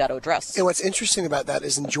they've really got to address. And what's interesting about that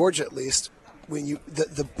is in Georgia, at least, when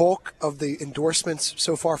the bulk of the endorsements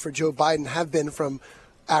so far for Joe Biden have been from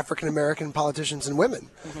African-American politicians and women,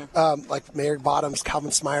 like Mayor Bottoms,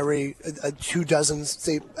 Calvin Smyre,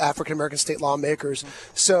 24 African-American state lawmakers.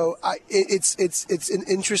 So it's an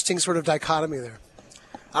interesting sort of dichotomy there.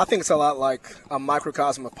 I think it's a lot like a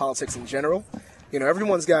microcosm of politics in general.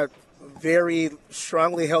 Everyone's got very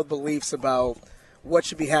strongly held beliefs about what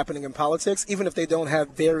should be happening in politics, even if they don't have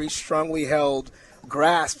very strongly held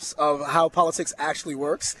grasps of how politics actually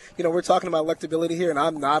works. We're talking about electability here, and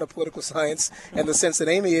I'm not a political science in the sense that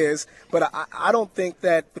Amy is, but I don't think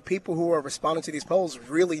that the people who are responding to these polls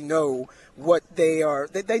really know what they are.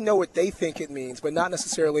 They know what they think it means, but not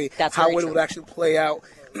necessarily how it would actually play out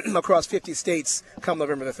across 50 states come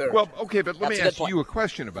November the 3rd. Well, okay, but let me ask you a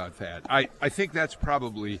question about that. I think that's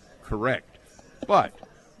probably correct. But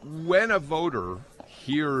when a voter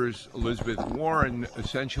hears Elizabeth Warren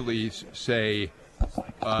essentially say,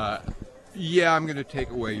 I'm going to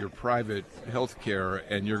take away your private health care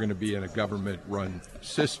and you're going to be in a government-run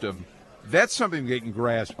system, that's something they can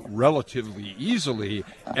grasp relatively easily,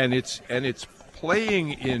 and it's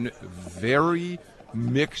playing in very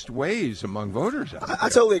mixed ways among voters out there. I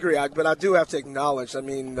totally agree, but I do have to acknowledge,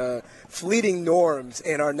 the fleeting norms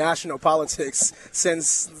in our national politics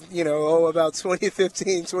since, about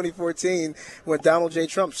 2015, 2014, when Donald J.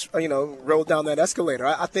 Trump, rolled down that escalator.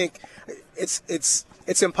 I think it's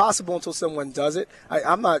impossible until someone does it.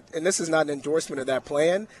 I'm not, and this is not an endorsement of that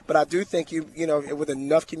plan, but I do think with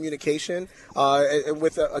enough communication,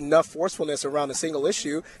 with enough forcefulness around a single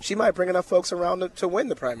issue, she might bring enough folks around to win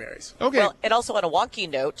the primaries. Okay. Well, and also on a wonky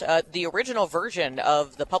note, the original version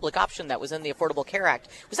of the public option that was in the Affordable Care Act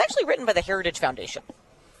was actually written by the Heritage Foundation.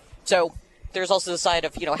 So there's also the side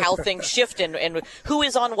of, how things shift and who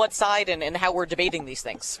is on what side and how we're debating these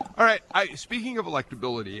things. All right. Speaking of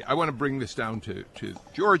electability, I want to bring this down to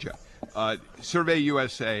Georgia. Survey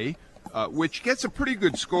USA, which gets a pretty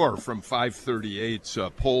good score from 538's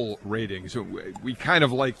poll ratings. We kind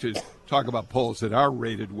of like to talk about polls that are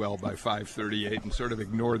rated well by 538 and sort of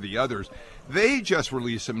ignore the others. They just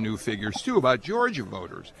released some new figures, too, about Georgia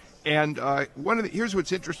voters. And here's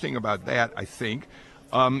what's interesting about that, I think.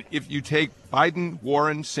 If you take Biden,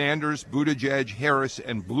 Warren, Sanders, Buttigieg, Harris,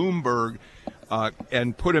 and Bloomberg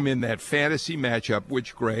and put them in that fantasy matchup,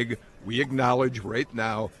 which, Greg, we acknowledge right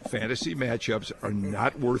now, fantasy matchups are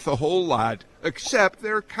not worth a whole lot, except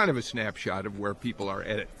they're kind of a snapshot of where people are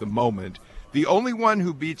at the moment. The only one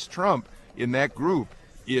who beats Trump in that group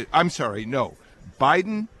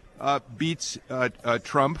Biden beats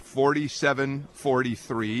Trump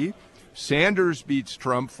 47-43. Sanders beats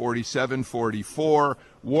Trump 47-44.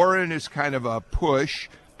 Warren is kind of a push.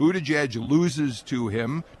 Buttigieg loses to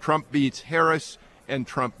him. Trump beats Harris, and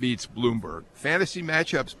Trump beats Bloomberg. Fantasy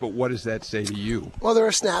matchups, but what does that say to you? Well, they're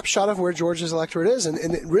a snapshot of where Georgia's electorate is,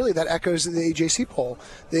 and really that echoes the AJC poll.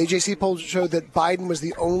 The AJC poll showed that Biden was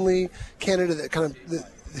the only candidate that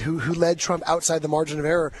who led Trump outside the margin of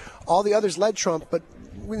error. All the others led Trump, but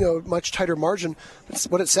much tighter margin.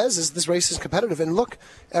 What it says is this race is competitive. And look,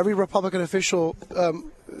 every Republican official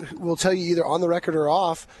will tell you either on the record or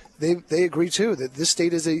off, they agree too that this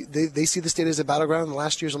state is they see the state as a battleground and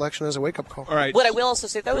last year's election as a wake-up call. All right. What I will also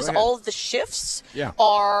say, though, is all of the shifts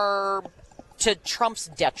are to Trump's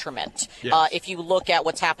detriment. Yes. If you look at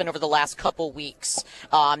what's happened over the last couple weeks,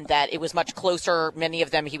 that it was much closer. Many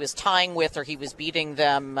of them he was tying with or he was beating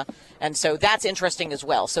them. And so that's interesting as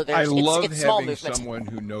well. So I love it's small having movements. someone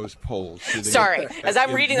who knows polls. Sorry, as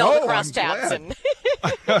I'm reading all the crosstabs.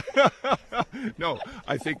 No,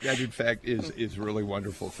 I think that, in fact, is really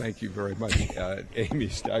wonderful. Thank you very much, Amy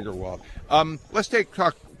Steigerwald. Let's talk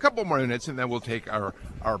a couple more minutes, and then we'll take our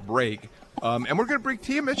break. And we're going to bring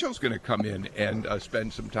Tia Mitchell's going to come in and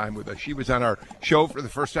spend some time with us. She was on our show for the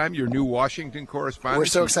first time, your new Washington correspondent. We're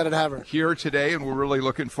so excited to have her here today, and we're really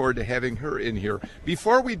looking forward to having her in here.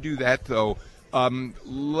 Before we do that, though,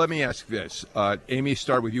 let me ask this. Amy,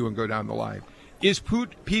 start with you and go down the line. Is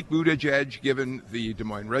Pete Buttigieg, given the Des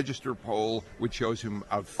Moines Register poll, which shows him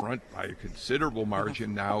out front by a considerable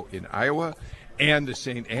margin now in Iowa, and the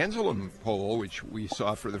St. Anselm poll, which we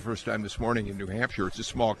saw for the first time this morning in New Hampshire, it's a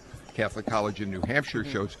small Catholic college in New Hampshire,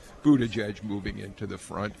 shows Buttigieg moving into the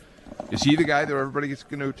front. Is he the guy that everybody's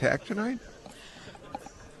going to attack tonight?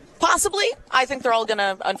 Possibly. I think they're all going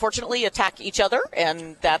to, unfortunately, attack each other,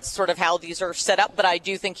 and that's sort of how these are set up. But I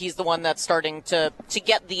do think he's the one that's starting to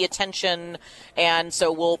get the attention, and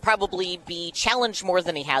so will probably be challenged more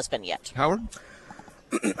than he has been yet. Howard?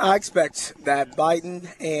 I expect that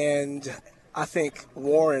Biden and I think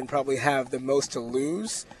Warren probably have the most to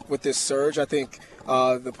lose with this surge. I think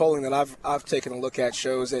the polling that I've taken a look at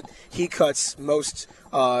shows that he cuts most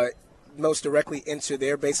directly into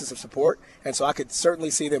their basis of support, and so I could certainly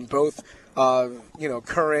see them both,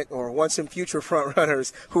 current or once and future front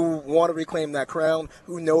runners who want to reclaim that crown,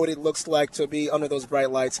 who know what it looks like to be under those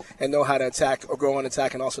bright lights and know how to attack or go on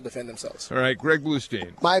attack and also defend themselves. All right, Greg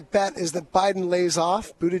Bluestein. My bet is that Biden lays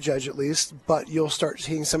off, Buttigieg at least, but you'll start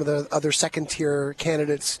seeing some of the other second-tier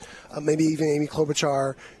candidates, maybe even Amy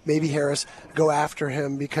Klobuchar, maybe Harris, go after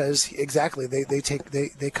him because exactly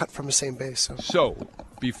they cut from the same base. So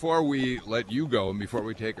before we let you go and before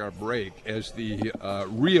we take our break, as the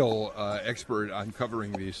real expert on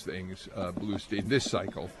covering these things, Bluestein, this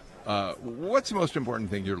cycle, what's the most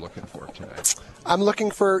important thing you're looking for tonight? I'm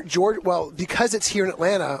looking for Georgia. Well, because it's here in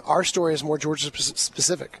Atlanta, our story is more Georgia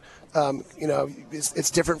specific.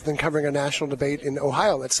 It's different than covering a national debate in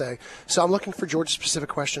Ohio, let's say. So I'm looking for Georgia-specific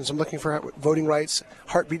questions. I'm looking for voting rights,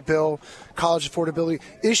 heartbeat bill, college affordability,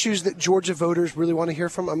 issues that Georgia voters really want to hear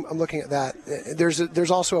from. I'm looking at that.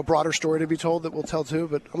 There's also a broader story to be told that we'll tell too,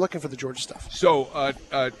 but I'm looking for the Georgia stuff. So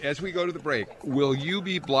as we go to the break, will you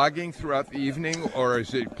be blogging throughout the evening, or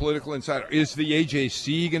is it Political Insider? Is the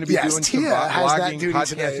AJC going to be doing some blogging, podcasting?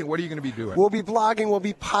 Today. What are you going to be doing? We'll be blogging. We'll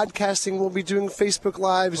be podcasting. We'll be doing Facebook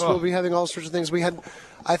Lives. We'll be having all sorts of things. We had,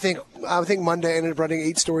 I think Monday I ended up running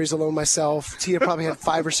 8 stories alone myself. Tia probably had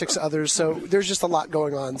 5 or 6 others. So there's just a lot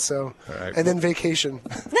going on. So, right, and then vacation.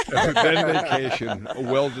 Then vacation, a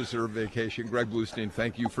well-deserved vacation. Greg Bluestein,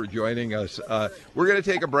 thank you for joining us. We're going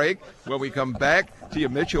to take a break. When we come back, Tia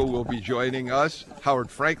Mitchell will be joining us.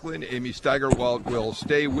 Howard Franklin, Amy Steigerwald will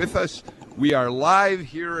stay with us. We are live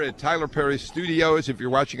here at Tyler Perry Studios. If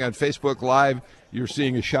you're watching on Facebook Live, you're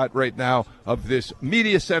seeing a shot right now of this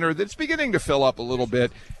media center that's beginning to fill up a little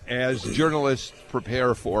bit as journalists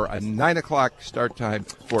prepare for a 9 o'clock start time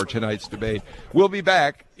for tonight's debate. We'll be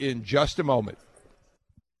back in just a moment.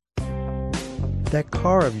 That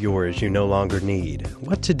car of yours you no longer need.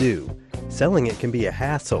 What to do? Selling it can be a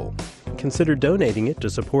hassle. Consider donating it to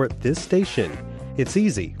support this station. It's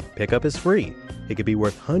easy. Pickup is free. It could be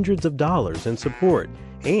worth hundreds of dollars in support.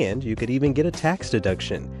 And you could even get a tax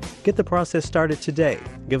deduction. Get the process started today.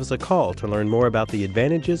 Give us a call to learn more about the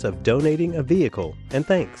advantages of donating a vehicle. And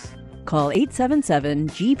thanks. Call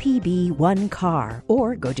 877-GPB-1CAR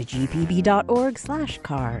or go to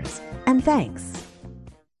gpb.org/cars. And thanks.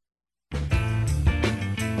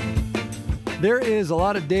 There is a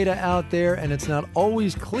lot of data out there, and it's not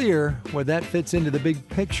always clear where that fits into the big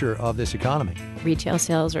picture of this economy. Retail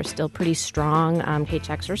sales are still pretty strong.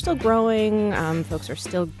 Paychecks are still growing. Folks are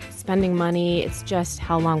still spending money. It's just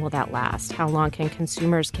how long will that last? How long can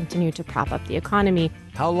consumers continue to prop up the economy?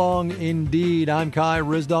 How long indeed? I'm Kai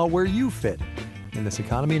Ryssdal. Where you fit in this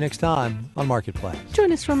economy next time on Marketplace.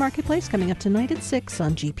 Join us for Marketplace coming up tonight at 6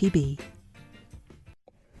 on GPB.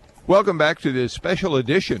 Welcome back to this special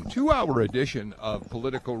edition, 2-hour edition of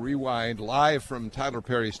Political Rewind, live from Tyler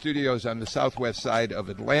Perry Studios on the southwest side of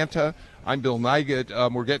Atlanta. I'm Bill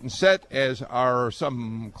Nygut. We're getting set, as are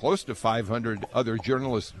some close to 500 other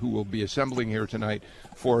journalists who will be assembling here tonight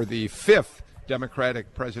for the 5th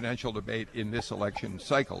Democratic presidential debate in this election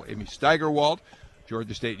cycle. Amy Steigerwald,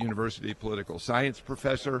 Georgia State University political science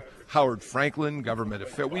professor. Howard Franklin, government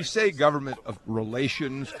affairs. We say government of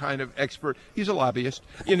relations kind of expert. He's a lobbyist,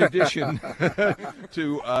 in addition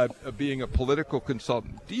to being a political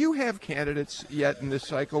consultant. Do you have candidates yet in this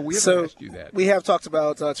cycle? We haven't asked you that. We have talked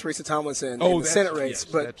about Teresa Tomlinson in the Senate race,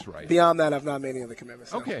 but that's right. Beyond that, I've not made any other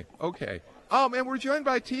commitments. No. Okay. And we're joined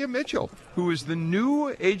by Tia Mitchell, who is the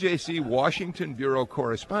new AJC Washington Bureau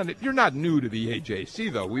correspondent. You're not new to the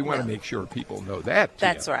AJC, though. We want to make sure people know that, Tia.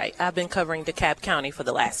 That's right. I've been covering DeKalb County for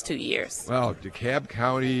the last 2 years. Well, DeKalb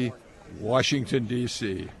County, Washington,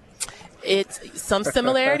 D.C. It's some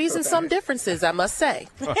similarities and some differences, I must say.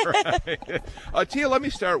 All right. Tia, let me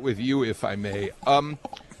start with you, if I may.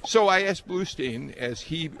 So I asked Bluestein, as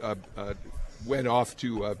he went off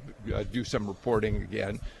to do some reporting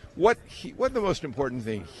again, what the most important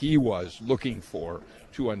thing he was looking for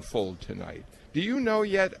to unfold tonight. Do you know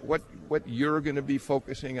yet what you're going to be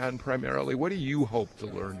focusing on primarily? What do you hope to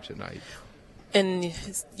learn tonight? And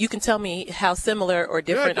you can tell me how similar or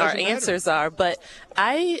different our answers are, but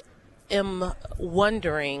I am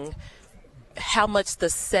wondering how much the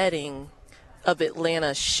setting of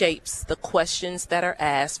Atlanta shapes the questions that are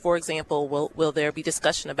asked. For example, will there be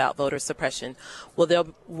discussion about voter suppression?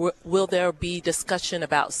 Will there be discussion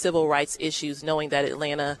about civil rights issues, knowing that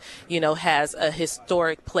Atlanta, has a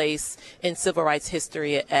historic place in civil rights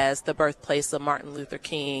history as the birthplace of Martin Luther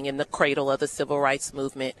King and the cradle of the civil rights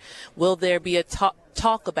movement? Will there be a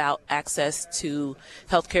talk about access to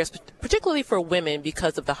health care, particularly for women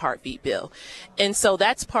because of the heartbeat bill? And so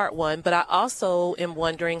that's part one. But I also am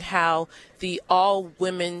wondering how the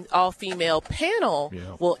all-female panel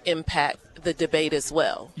will impact the debate as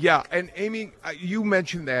well. Yeah, and Amy, you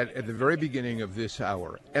mentioned that at the very beginning of this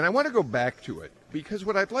hour, and I want to go back to it, because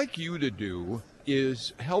what I'd like you to do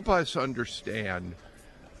is help us understand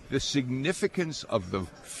the significance of the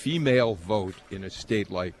female vote in a state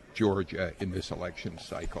like Georgia in this election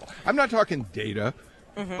cycle. I'm not talking data,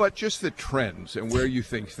 but just the trends and where you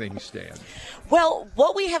think things stand. Well,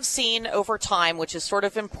 what we have seen over time, which is sort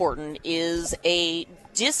of important, is a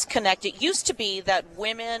disconnect. It used to be that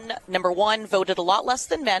women, number one, voted a lot less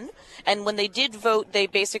than men, and when they did vote, they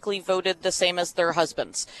basically voted the same as their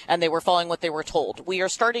husbands, and they were following what they were told. We are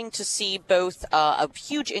starting to see both a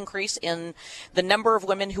huge increase in the number of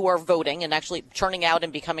women who are voting and actually turning out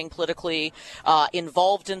and becoming politically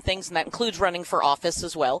involved in things, and that includes running for office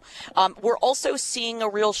as well. We're also seeing a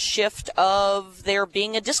real shift of there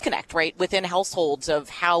being a disconnect, right, within households of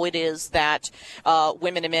how it is that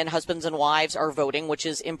women and men, husbands and wives, are voting, which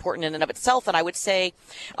is important in and of itself. And I would say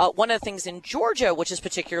one of the things in Georgia, which is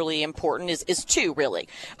particularly important, is two, really.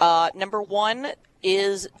 Number one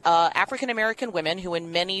is African-American women who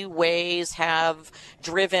in many ways have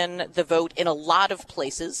driven the vote in a lot of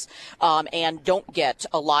places and don't get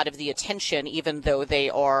a lot of the attention, even though they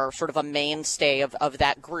are sort of a mainstay of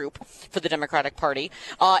that group for the Democratic Party.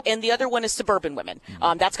 And the other one is suburban women.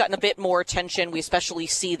 That's gotten a bit more attention. We especially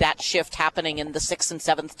see that shift happening in the 6th and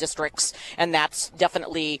 7th districts, and that's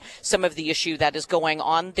definitely some of the issue that is going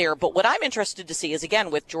on there. But what I'm interested to see is,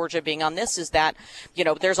 again, with Georgia being on this, is that,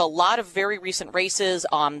 there's a lot of very recent races.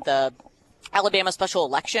 On the Alabama special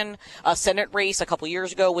election, a Senate race a couple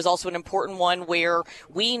years ago was also an important one, where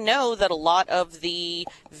we know that a lot of the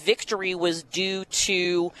victory was due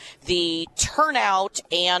to the turnout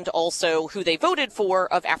and also who they voted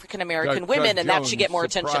for of African-American women, and that should get more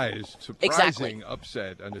attention. Surprising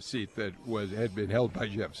upset on a seat that had been held by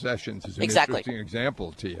Jeff Sessions is an interesting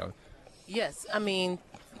example, Tia. Yes, I mean,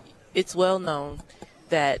 it's well known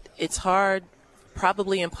that it's hard,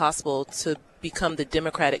 probably impossible, to become the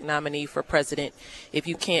Democratic nominee for president if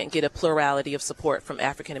you can't get a plurality of support from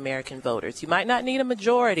African-American voters. You might not need a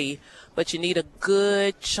majority, but you need a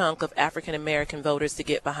good chunk of African-American voters to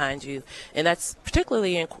get behind you. And that's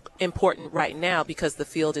particularly important right now because the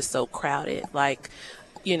field is so crowded.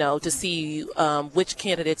 To see which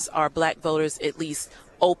candidates are black voters at least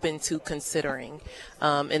open to considering.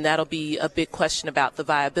 And that'll be a big question about the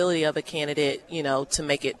viability of a candidate, to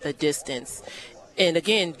make it the distance. And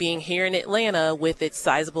again, being here in Atlanta with its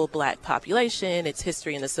sizable black population, its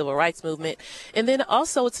history in the civil rights movement, and then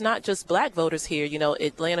also it's not just black voters here.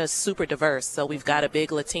 Atlanta is super diverse, so we've got a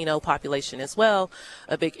big Latino population as well,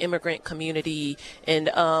 a big immigrant community, and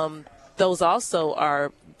those also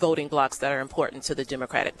are voting blocks that are important to the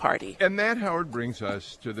Democratic Party. And that, Howard, brings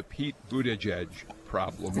us to the Pete Buttigieg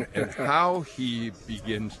problem and how he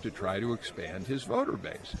begins to try to expand his voter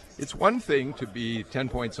base. It's one thing to be 10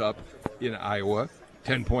 points up in Iowa,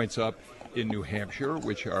 10 points up in New Hampshire,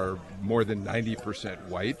 which are more than 90%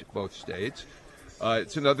 white, both states.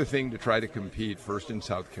 It's another thing to try to compete first in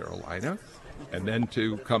South Carolina and then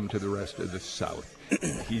to come to the rest of the South.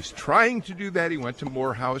 He's trying to do that. He went to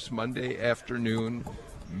Morehouse Monday afternoon,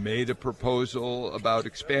 made a proposal about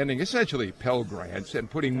expanding essentially Pell Grants and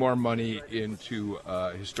putting more money into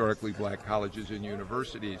historically black colleges and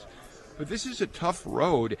universities. But this is a tough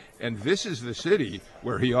road, and this is the city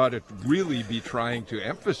where he ought to really be trying to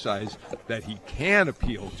emphasize that he can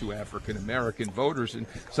appeal to African-American voters, and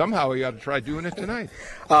somehow he ought to try doing it tonight.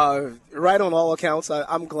 Right on all accounts.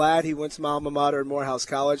 I'm glad he went to my alma mater, Morehouse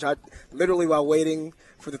College. I literally, while waiting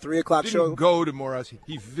for the 3 o'clock show. Didn't go to Morehouse.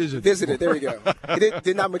 He visited. There you go. He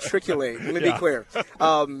did not matriculate. Let me be clear. He's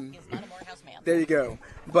not a Morehouse man. There you go.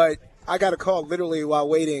 But I got a call literally while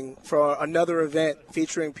waiting for another event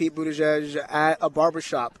featuring Pete Buttigieg at a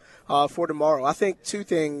barbershop for tomorrow. I think two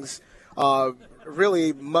things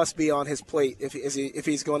really must be on his plate if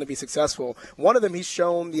he's going to be successful. One of them he's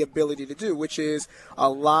shown the ability to do, which is a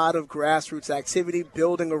lot of grassroots activity,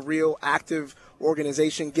 building a real active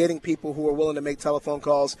organization, getting people who are willing to make telephone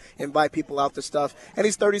calls, invite people out to stuff. And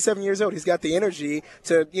he's 37 years old. He's got the energy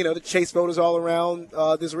to chase voters all around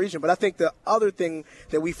this region. But I think the other thing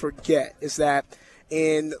that we forget is that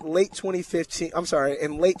in late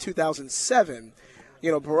 2007,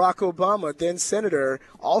 Barack Obama, then senator,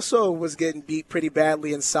 also was getting beat pretty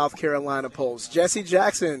badly in South Carolina polls. Jesse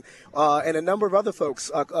Jackson and a number of other folks,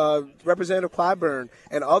 Representative Clyburn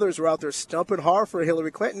and others were out there stumping hard for Hillary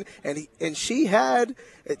Clinton, and she had,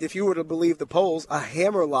 if you were to believe the polls, a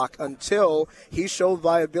hammerlock until he showed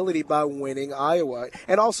viability by winning Iowa.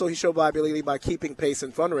 And also he showed viability by keeping pace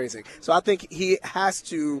in fundraising. So I think he has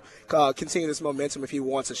to continue this momentum if he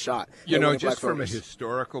wants a shot. Just from a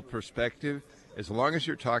historical perspective, as long as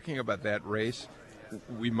you're talking about that race,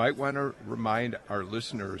 we might want to remind our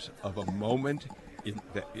listeners of a moment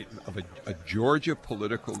of a Georgia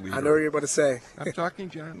political leader. I know what you're about to say. I'm talking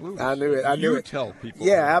John Lewis. I knew it. You tell people.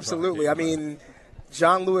 Yeah, absolutely. I mean,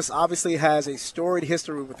 John Lewis obviously has a storied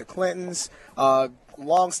history with the Clintons,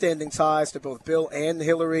 long-standing ties to both Bill and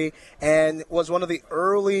Hillary, and was one of the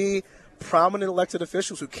early prominent elected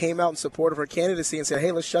officials who came out in support of her candidacy and said,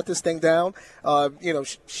 hey, let's shut this thing down.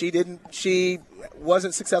 She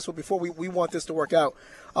wasn't successful before. We want this to work out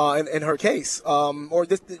in her case.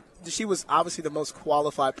 She was obviously the most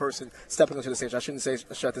qualified person stepping onto the stage. I shouldn't say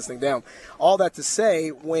shut this thing down. All that to say,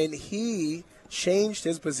 when he changed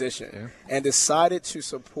his position and decided to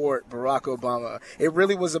support Barack Obama, it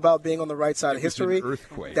really was about being on the right side of history. An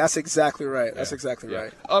earthquake. That's exactly right. That's exactly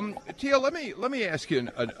right. Tia, let me ask you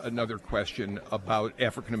another question about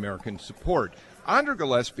African American support. Andra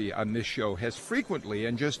Gillespie on this show has frequently,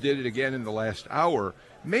 and just did it again in the last hour,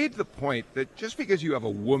 made the point that just because you have a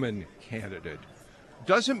woman candidate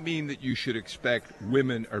doesn't mean that you should expect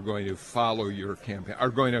women are going to follow your campaign, are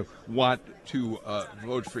going to want to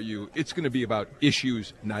vote for you. It's going to be about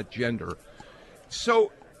issues, not gender.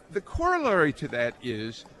 So the corollary to that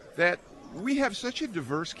is that we have such a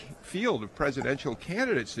diverse field of presidential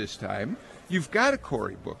candidates this time. You've got a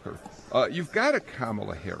Cory Booker, you've got a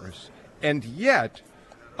Kamala Harris, and yet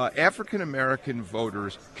African-American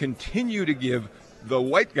voters continue to give the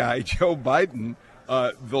white guy, Joe Biden,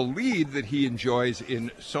 the lead that he enjoys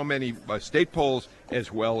in so many state polls as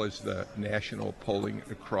well as the national polling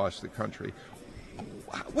across the country.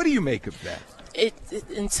 What do you make of that?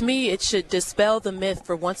 And to me, it should dispel the myth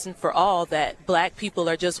for once and for all that black people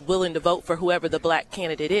are just willing to vote for whoever the black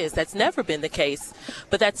candidate is. That's never been the case,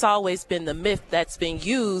 but that's always been the myth that's being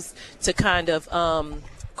used to kind of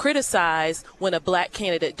criticize when a black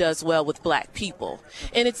candidate does well with black people.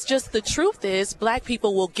 And it's just the truth is black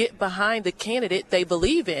people will get behind the candidate they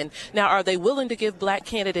believe in. Now, are they willing to give black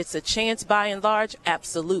candidates a chance by and large?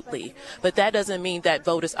 Absolutely. But that doesn't mean that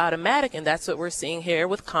vote is automatic, and that's what we're seeing here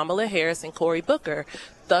with Kamala Harris and Cory Booker.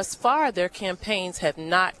 Thus far, their campaigns have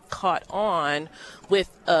not caught on with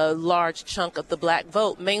a large chunk of the black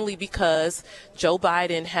vote, mainly because Joe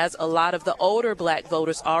Biden has a lot of the older black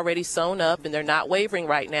voters already sewn up, and they're not wavering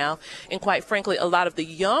right now. And quite frankly, a lot of the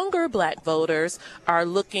younger black voters are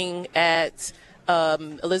looking at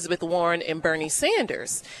Elizabeth Warren and Bernie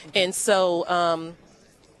Sanders. And so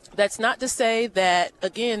that's not to say that,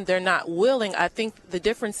 again, they're not willing. I think the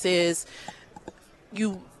difference is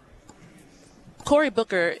Cory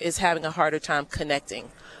Booker is having a harder time connecting.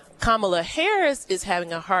 Kamala Harris is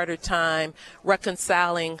having a harder time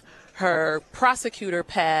reconciling her prosecutor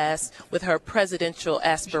past with her presidential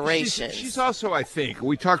aspirations. She's also, I think,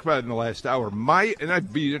 we talked about it in the last hour, and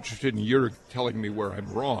I'd be interested in your telling me where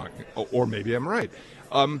I'm wrong, or maybe I'm right.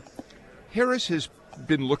 Harris has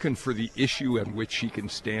been looking for the issue on which she can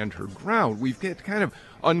stand her ground. We've got kind of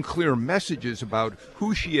unclear messages about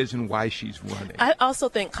who she is and why she's running. I also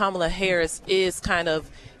think Kamala Harris is kind of,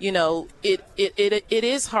 it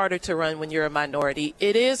is harder to run when you're a minority.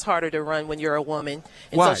 It is harder to run when you're a woman.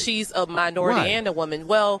 And Why? So she's a minority and a woman.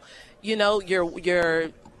 Well, you're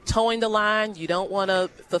towing the line. You don't want to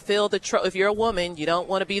fulfill if you're a woman, you don't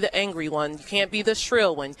want to be the angry one. You can't be the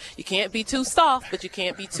shrill one. You can't be too soft, but you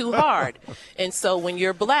can't be too hard. And so when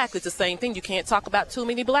you're black, it's the same thing. You can't talk about too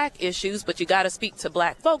many black issues, but you got to speak to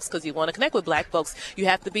black folks because you want to connect with black folks. You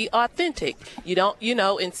have to be authentic. You don't,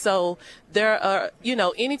 and so there are,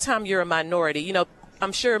 anytime you're a minority,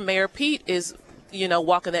 I'm sure Mayor Pete is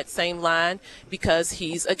walking that same line because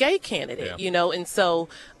he's a gay candidate, and so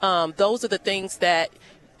those are the things that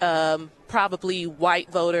probably white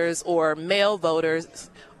voters or male voters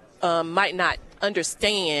might not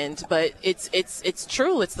understand, but it's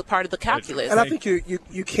true. It's the part of the calculus. And I think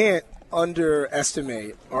you can't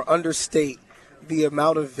underestimate or understate the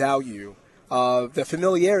amount of value the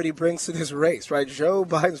familiarity brings to this race, right? Joe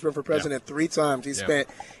Biden's run for president 3 times. He spent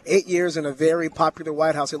 8 years in a very popular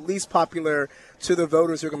White House, at least popular to the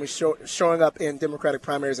voters who are going to be showing up in Democratic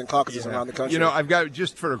primaries and caucuses around the country. You know, I've got,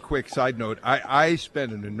 just for a quick side note, I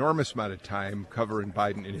spent an enormous amount of time covering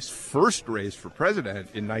Biden in his first race for president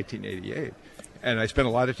in 1988. And I spent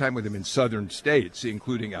a lot of time with him in southern states,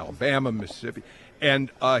 including Alabama, Mississippi.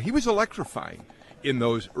 And he was electrifying in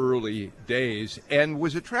those early days and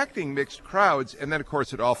was attracting mixed crowds. And then, of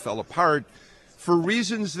course, it all fell apart for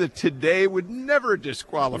reasons that today would never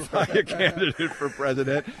disqualify a candidate for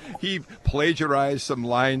president. He plagiarized some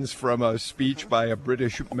lines from a speech by a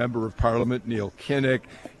British member of parliament, Neil Kinnock.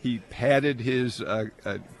 He padded his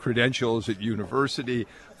credentials at university.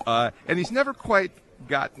 And he's never quite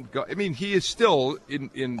I mean, he is still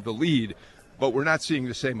in the lead, but we're not seeing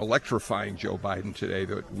the same electrifying Joe Biden today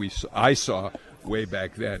that I saw way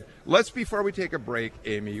back then. Before we take a break,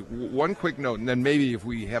 Amy, one quick note, and then maybe if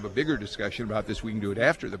we have a bigger discussion about this, we can do it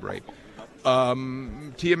after the break.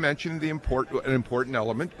 Tia mentioned an important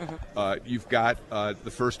element. You've got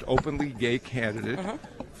the first openly gay candidate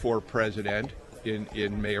for president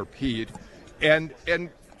in Mayor Pete, and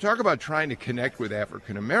talk about trying to connect with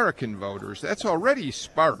African American voters. That's already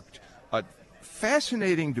sparked a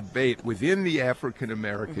fascinating debate within the African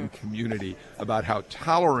American community about how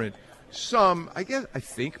tolerant I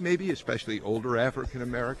think maybe especially older African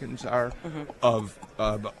Americans are of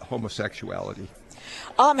homosexuality.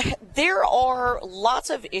 There are lots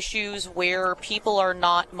of issues where people are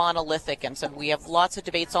not monolithic, and so we have lots of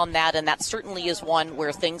debates on that, and that certainly is one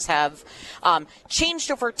where things have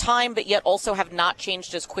changed over time, but yet also have not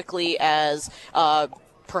changed as quickly as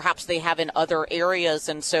perhaps they have in other areas,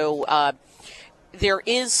 and so there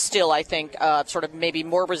is still, I think, sort of maybe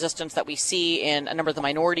more resistance that we see in a number of the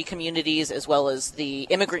minority communities as well as the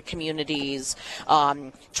immigrant communities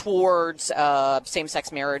towards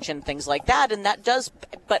same-sex marriage and things like that. And that does,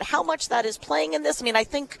 but how much that is playing in this, I mean, I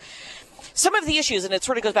think some of the issues, and it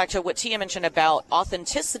sort of goes back to what Tia mentioned about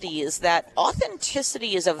authenticity, is that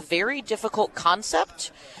authenticity is a very difficult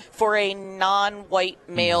concept for a non-white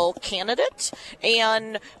male candidate.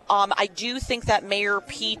 And I do think that Mayor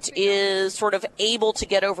Pete is sort of able to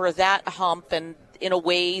get over that hump, and in a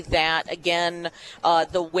way that, again,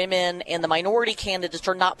 the women and the minority candidates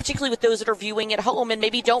are not, particularly with those that are viewing at home and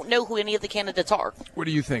maybe don't know who any of the candidates are. What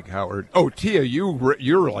do you think, Howard? Oh, Tia,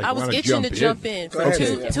 you're like, I was itching to jump in for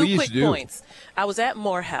two quick points. I was at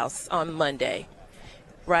Morehouse on Monday.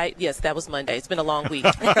 Right? Yes, that was Monday. It's been a long week.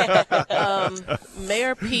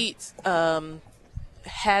 Mayor Pete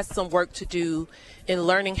has some work to do in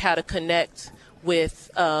learning how to connect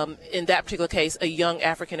with, in that particular case, a young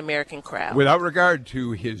African-American crowd. Without regard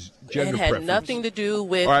to his gender preference. It had nothing to do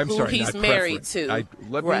with who he's married to.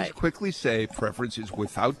 Let me quickly say preference is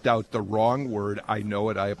without doubt the wrong word. I know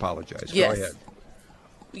it. I apologize. Yes. Go ahead.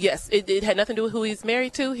 Yes, it had nothing to do with who he's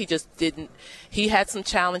married to. He just didn't. He had some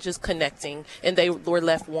challenges connecting, and they were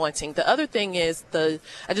left wanting. The other thing is I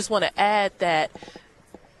just want to add that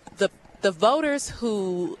the voters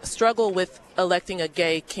who struggle with electing a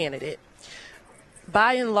gay candidate,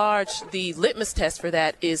 by and large, the litmus test for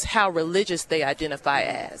that is how religious they identify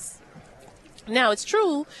as. Now, it's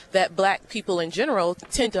true that black people in general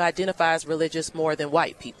tend to identify as religious more than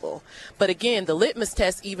white people. But again, the litmus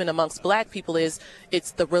test even amongst black people is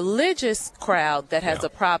it's the religious crowd that has a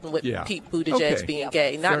problem with Pete Buttigieg being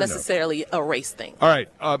gay, not necessarily a race thing. All right.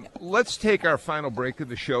 Let's take our final break of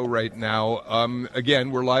the show right now.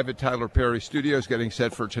 Again, we're live at Tyler Perry Studios getting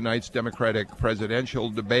set for tonight's Democratic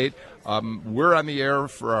presidential debate. We're on the air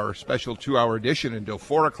for our special 2-hour edition until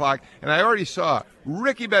 4 o'clock. And I already saw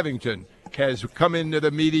Ricky Bevington has come into the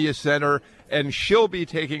media center, and she'll be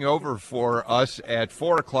taking over for us at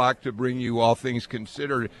 4 o'clock to bring you All Things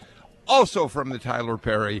Considered, also from the Tyler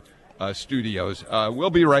Perry studios.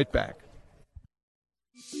 We'll be right back.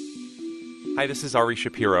 Hi, this is Ari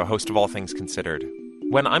Shapiro, host of All Things Considered.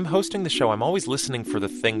 When I'm hosting the show, I'm always listening for the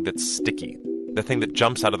thing that's sticky, the thing that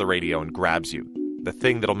jumps out of the radio and grabs you, the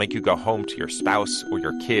thing that'll make you go home to your spouse or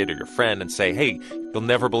your kid or your friend and say, hey, you'll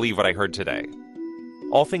never believe what I heard today.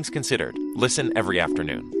 All Things Considered. Listen every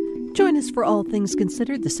afternoon. Join us for All Things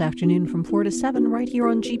Considered this afternoon from 4 to 7 right here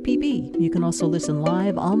on GPB. You can also listen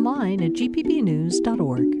live online at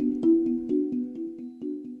gpbnews.org.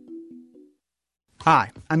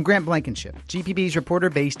 Hi, I'm Grant Blankenship, GPB's reporter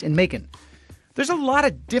based in Macon. There's a lot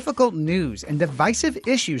of difficult news and divisive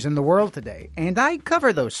issues in the world today, and I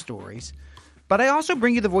cover those stories. But I also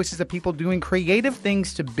bring you the voices of people doing creative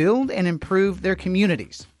things to build and improve their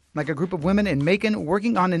communities. like a group of women in Macon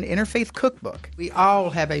working on an interfaith cookbook. We all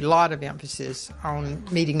have a lot of emphasis on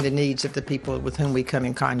meeting the needs of the people with whom we come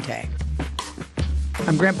in contact.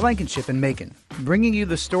 I'm Grant Blankenship in Macon, bringing you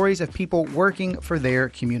the stories of people working for their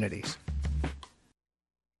communities.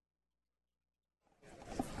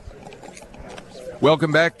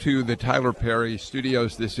 Welcome back to the Tyler Perry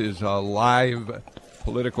Studios. This is a live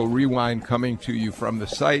political rewind coming to you from the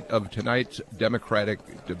site of tonight's Democratic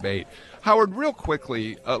debate. Howard, real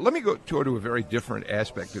quickly, let me go to a very different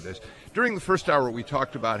aspect of this. During the first hour, we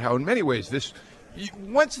talked about how, in many ways,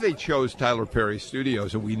 once they chose Tyler Perry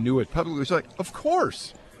Studios and we knew it publicly, it was like, of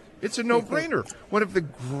course, it's a no-brainer. One of the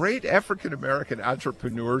great African-American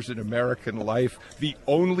entrepreneurs in American life, the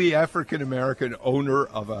only African-American owner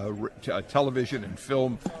of a television and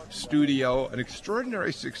film studio, an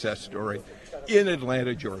extraordinary success story in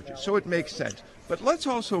Atlanta, Georgia. So it makes sense. But let's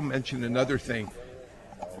also mention another thing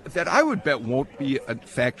that I would bet won't be a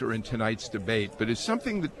factor in tonight's debate, but is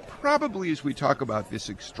something that probably, as we talk about this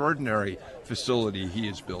extraordinary facility he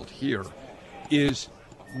has built here, is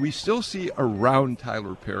we still see around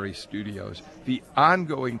Tyler Perry Studios the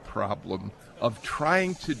ongoing problem of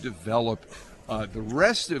trying to develop the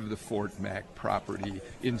rest of the Fort Mac property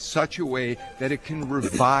in such a way that it can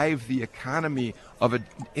revive the economy of an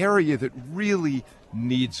area that really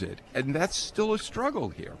needs it. And that's still a struggle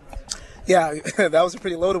here. Yeah, that was a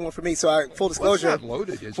pretty loaded one for me. So, full disclosure. Well, it's not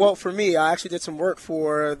loaded, is it? Well, for me, I actually did some work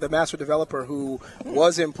for the master developer who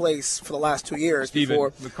was in place for the last 2 years. Stephen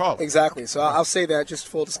before. McCauley. Exactly. So I'll say that, just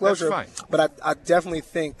full disclosure. That's fine. But I definitely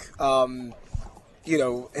think, Atlanta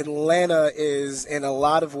is in a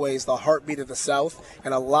lot of ways the heartbeat of the South,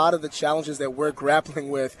 and a lot of the challenges that we're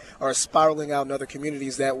grappling with are spiraling out in other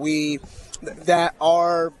communities that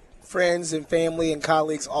our friends and family and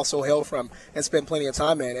colleagues also hail from and spend plenty of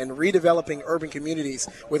time in. And redeveloping urban communities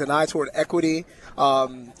with an eye toward equity,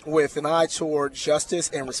 with an eye toward justice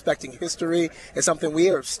and respecting history is something we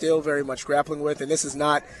are still very much grappling with. And this is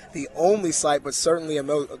not the only site, but certainly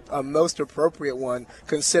a most appropriate one,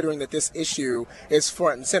 considering that this issue is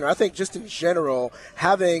front and center. I think just in general,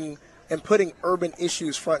 having and putting urban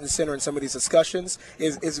issues front and center in some of these discussions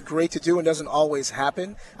is great to do and doesn't always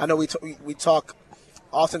happen. I know we talk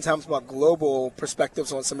oftentimes about global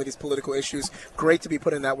perspectives on some of these political issues. Great to be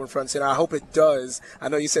putting that one front and center. I hope it does. I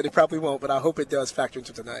know you said it probably won't, but I hope it does factor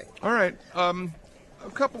into tonight. All right.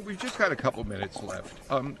 We've just got a couple minutes left.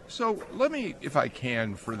 So let me, if I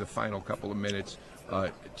can, for the final couple of minutes,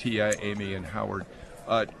 Tia, Amy, and Howard,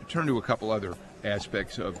 turn to a couple other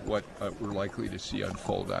aspects of what we're likely to see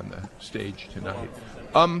unfold on the stage tonight.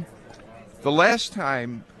 The last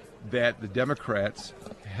time that the Democrats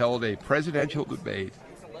held a presidential debate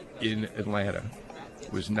in Atlanta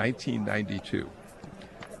was 1992.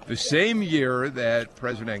 The same year that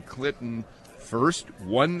President Clinton first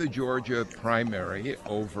won the Georgia primary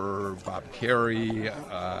over Bob Kerrey,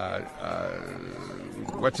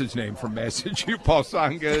 what's his name from Massachusetts, Paul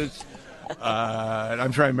Tsongas, and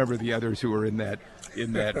I'm trying to remember the others who were in that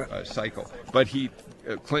cycle. But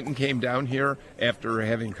Clinton came down here after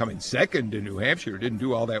having come in second in New Hampshire. Didn't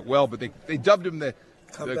do all that well, but they dubbed him the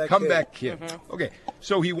comeback kid. Mm-hmm. Okay,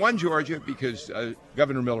 so he won Georgia because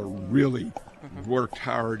Governor Miller really worked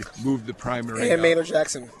hard, moved the primary. And Maynard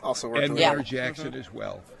Jackson also worked. And Maynard Jackson as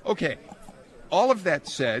well. Okay, all of that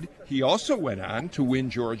said, he also went on to win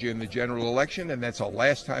Georgia in the general election, and that's the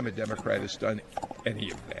last time a Democrat has done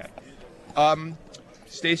any of that.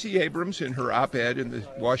 Stacey Abrams, in her op-ed in the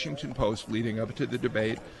Washington Post leading up to the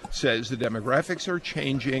debate, says the demographics are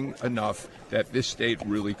changing enough that this state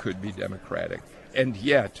really could be Democratic. And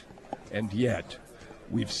yet,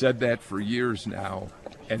 we've said that for years now,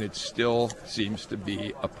 and it still seems to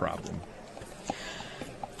be a problem.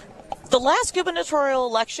 The last gubernatorial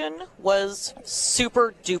election was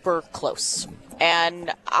super duper close.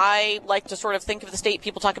 And I like to sort of think of the state,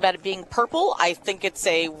 people talk about it being purple. I think it's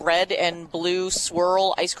a red and blue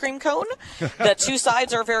swirl ice cream cone. The two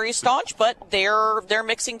sides are very staunch, but they're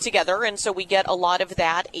mixing together. And so we get a lot of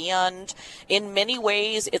that. And in many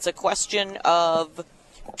ways, it's a question of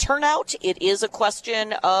turnout. It is a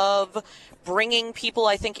question of bringing people,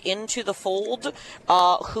 I think, into the fold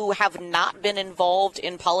who have not been involved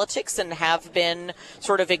in politics and have been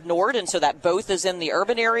sort of ignored. And so that both is in the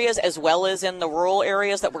urban areas as well as in the rural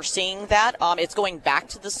areas that we're seeing that. It's going back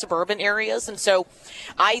to the suburban areas. And so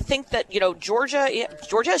I think that, Georgia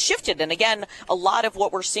has shifted. And again, a lot of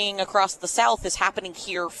what we're seeing across the South is happening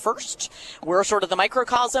here first. We're sort of the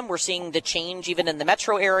microcosm. We're seeing the change even in the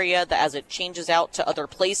metro area as it changes out to other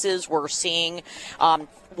places. We're seeing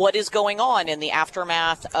what is going on on in the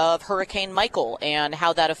aftermath of Hurricane Michael and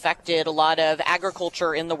how that affected a lot of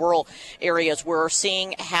agriculture in the rural areas. We're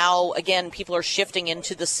seeing how, again, people are shifting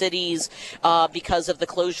into the cities because of the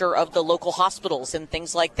closure of the local hospitals and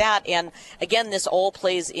things like that. And again, this all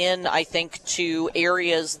plays in, I think, to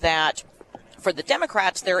areas that for the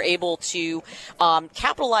Democrats, they're able to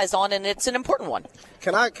capitalize on, and it's an important one.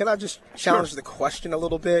 Can I just challenge the question a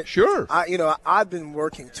little bit? Sure. I've been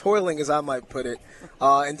toiling, as I might put it,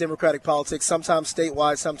 in Democratic politics, sometimes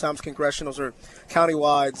statewide, sometimes congressionals or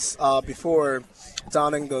countywides, before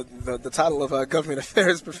donning the title of a government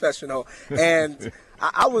affairs professional. And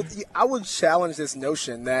I would challenge this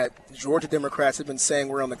notion that Georgia Democrats have been saying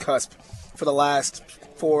we're on the cusp for the last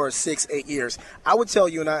 4, 6, 8 years. I would tell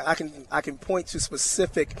you, and I can point to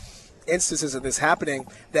specific instances of this happening,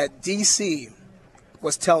 that D.C.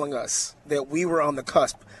 was telling us that we were on the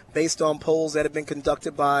cusp based on polls that have been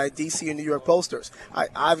conducted by D.C. and New York pollsters.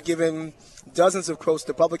 I've given dozens of quotes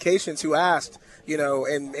to publications who asked,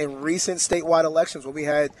 in recent statewide elections when we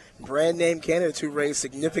had brand name candidates who raised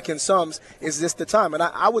significant sums, is this the time? And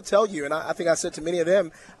I would tell you, and I think I said to many of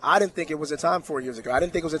them, I didn't think it was a time 4 years ago. I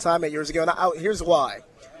didn't think it was a time 8 years ago. And here's why.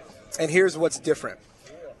 And here's what's different.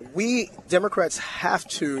 We Democrats have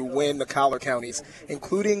to win the collar counties,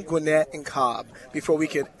 including Gwinnett and Cobb, before we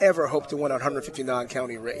could ever hope to win a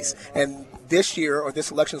 159-county race. And this year, or this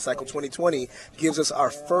election cycle, 2020, gives us our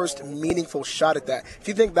first meaningful shot at that. If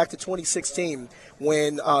you think back to 2016,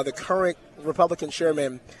 when the current Republican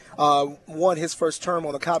chairman won his first term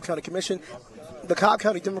on the Cobb County Commission, the Cobb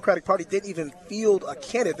County Democratic Party didn't even field a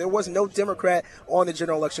candidate. There was no Democrat on the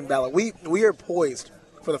general election ballot. We are poised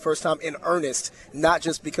for the first time in earnest, not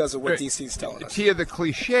just because of what D.C. is telling us. Tia, the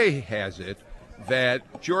cliche has it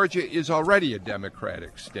that Georgia is already a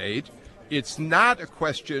Democratic state. It's not a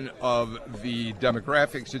question of the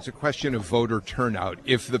demographics. It's a question of voter turnout.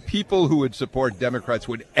 If the people who would support Democrats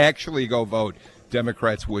would actually go vote,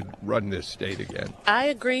 Democrats would run this state again. I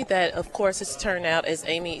agree that, of course, it's turnout, as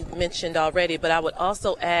Amy mentioned already, but I would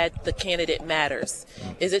also add the candidate matters.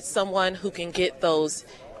 Is it someone who can get those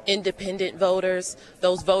independent voters,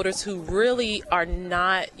 those voters who really are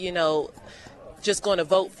not, just going to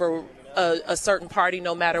vote for a certain party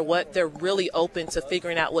no matter what? They're really open to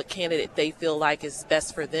figuring out what candidate they feel like is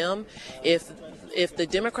best for them. If the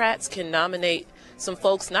Democrats can nominate some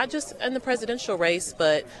folks, not just in the presidential race,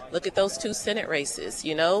 but look at those 2 Senate races,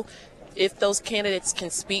 if those candidates can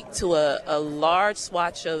speak to a large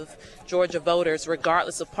swatch of Georgia voters,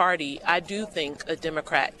 regardless of party, I do think a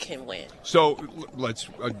Democrat can win. So let's,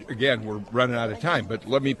 again, we're running out of time, but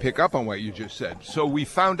let me pick up on what you just said. So we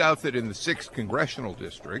found out that in the 6th Congressional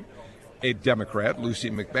District, a Democrat,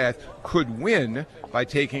 Lucy McBath, could win by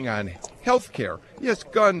taking on health care. Yes,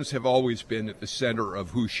 guns have always been at the center of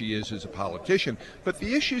who she is as a politician, but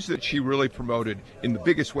the issues that she really promoted in the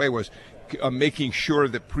biggest way was making sure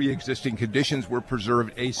that pre-existing conditions were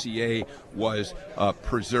preserved, ACA was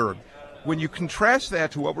preserved. When you contrast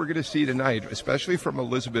that to what we're going to see tonight, especially from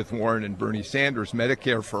Elizabeth Warren and Bernie Sanders,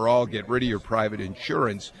 Medicare for all, get rid of your private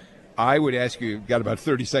insurance, I would ask you, you've got about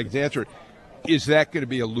 30 seconds to answer it, is that going to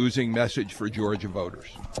be a losing message for Georgia voters?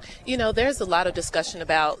 There's a lot of discussion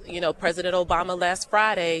about, President Obama last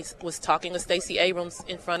Friday was talking to Stacey Abrams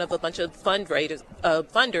in front of a bunch of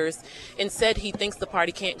funders and said he thinks the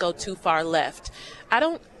party can't go too far left.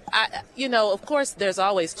 Of course, there's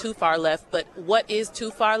always too far left, but what is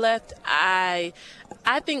too far left? I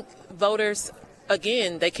think voters,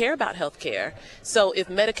 again, they care about health care. So if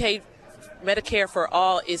Medicare for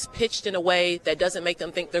all is pitched in a way that doesn't make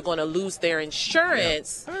them think they're going to lose their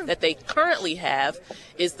insurance that they currently have,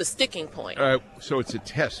 is the sticking point. So it's a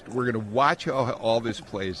test. We're going to watch how all this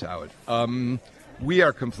plays out. We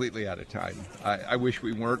are completely out of time. I wish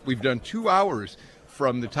we weren't. We've done 2 hours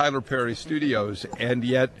from the Tyler Perry studios, and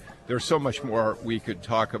yet there's so much more we could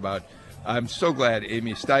talk about. I'm so glad,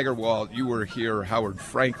 Amy Steigerwald, you were here, Howard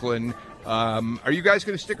Franklin. Are you guys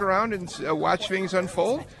going to stick around and watch things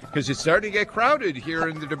unfold? Because it's starting to get crowded here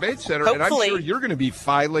in the debate center, Hopefully. And I'm sure you're going to be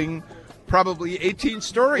filing probably 18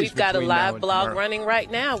 stories. We've got a live blog running right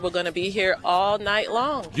now. We're going to be here all night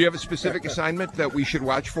long. Do you have a specific assignment that we should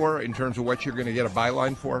watch for in terms of what you're going to get a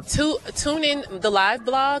byline for? Tune in the live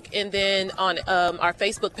blog, and then on our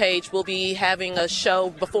Facebook page, we'll be having a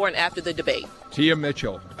show before and after the debate. Tia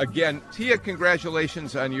Mitchell. Again, Tia,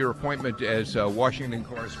 congratulations on your appointment as Washington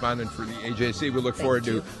correspondent for the AJC. We look forward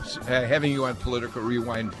to having you on Political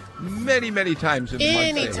Rewind many, many times in the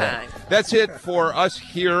months ahead. Anytime. That's it for us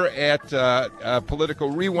here at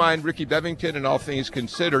Political Rewind. Ricky Bevington and All Things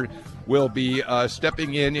Considered will be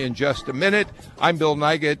stepping in just a minute. I'm Bill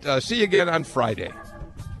Nygut. See you again on Friday.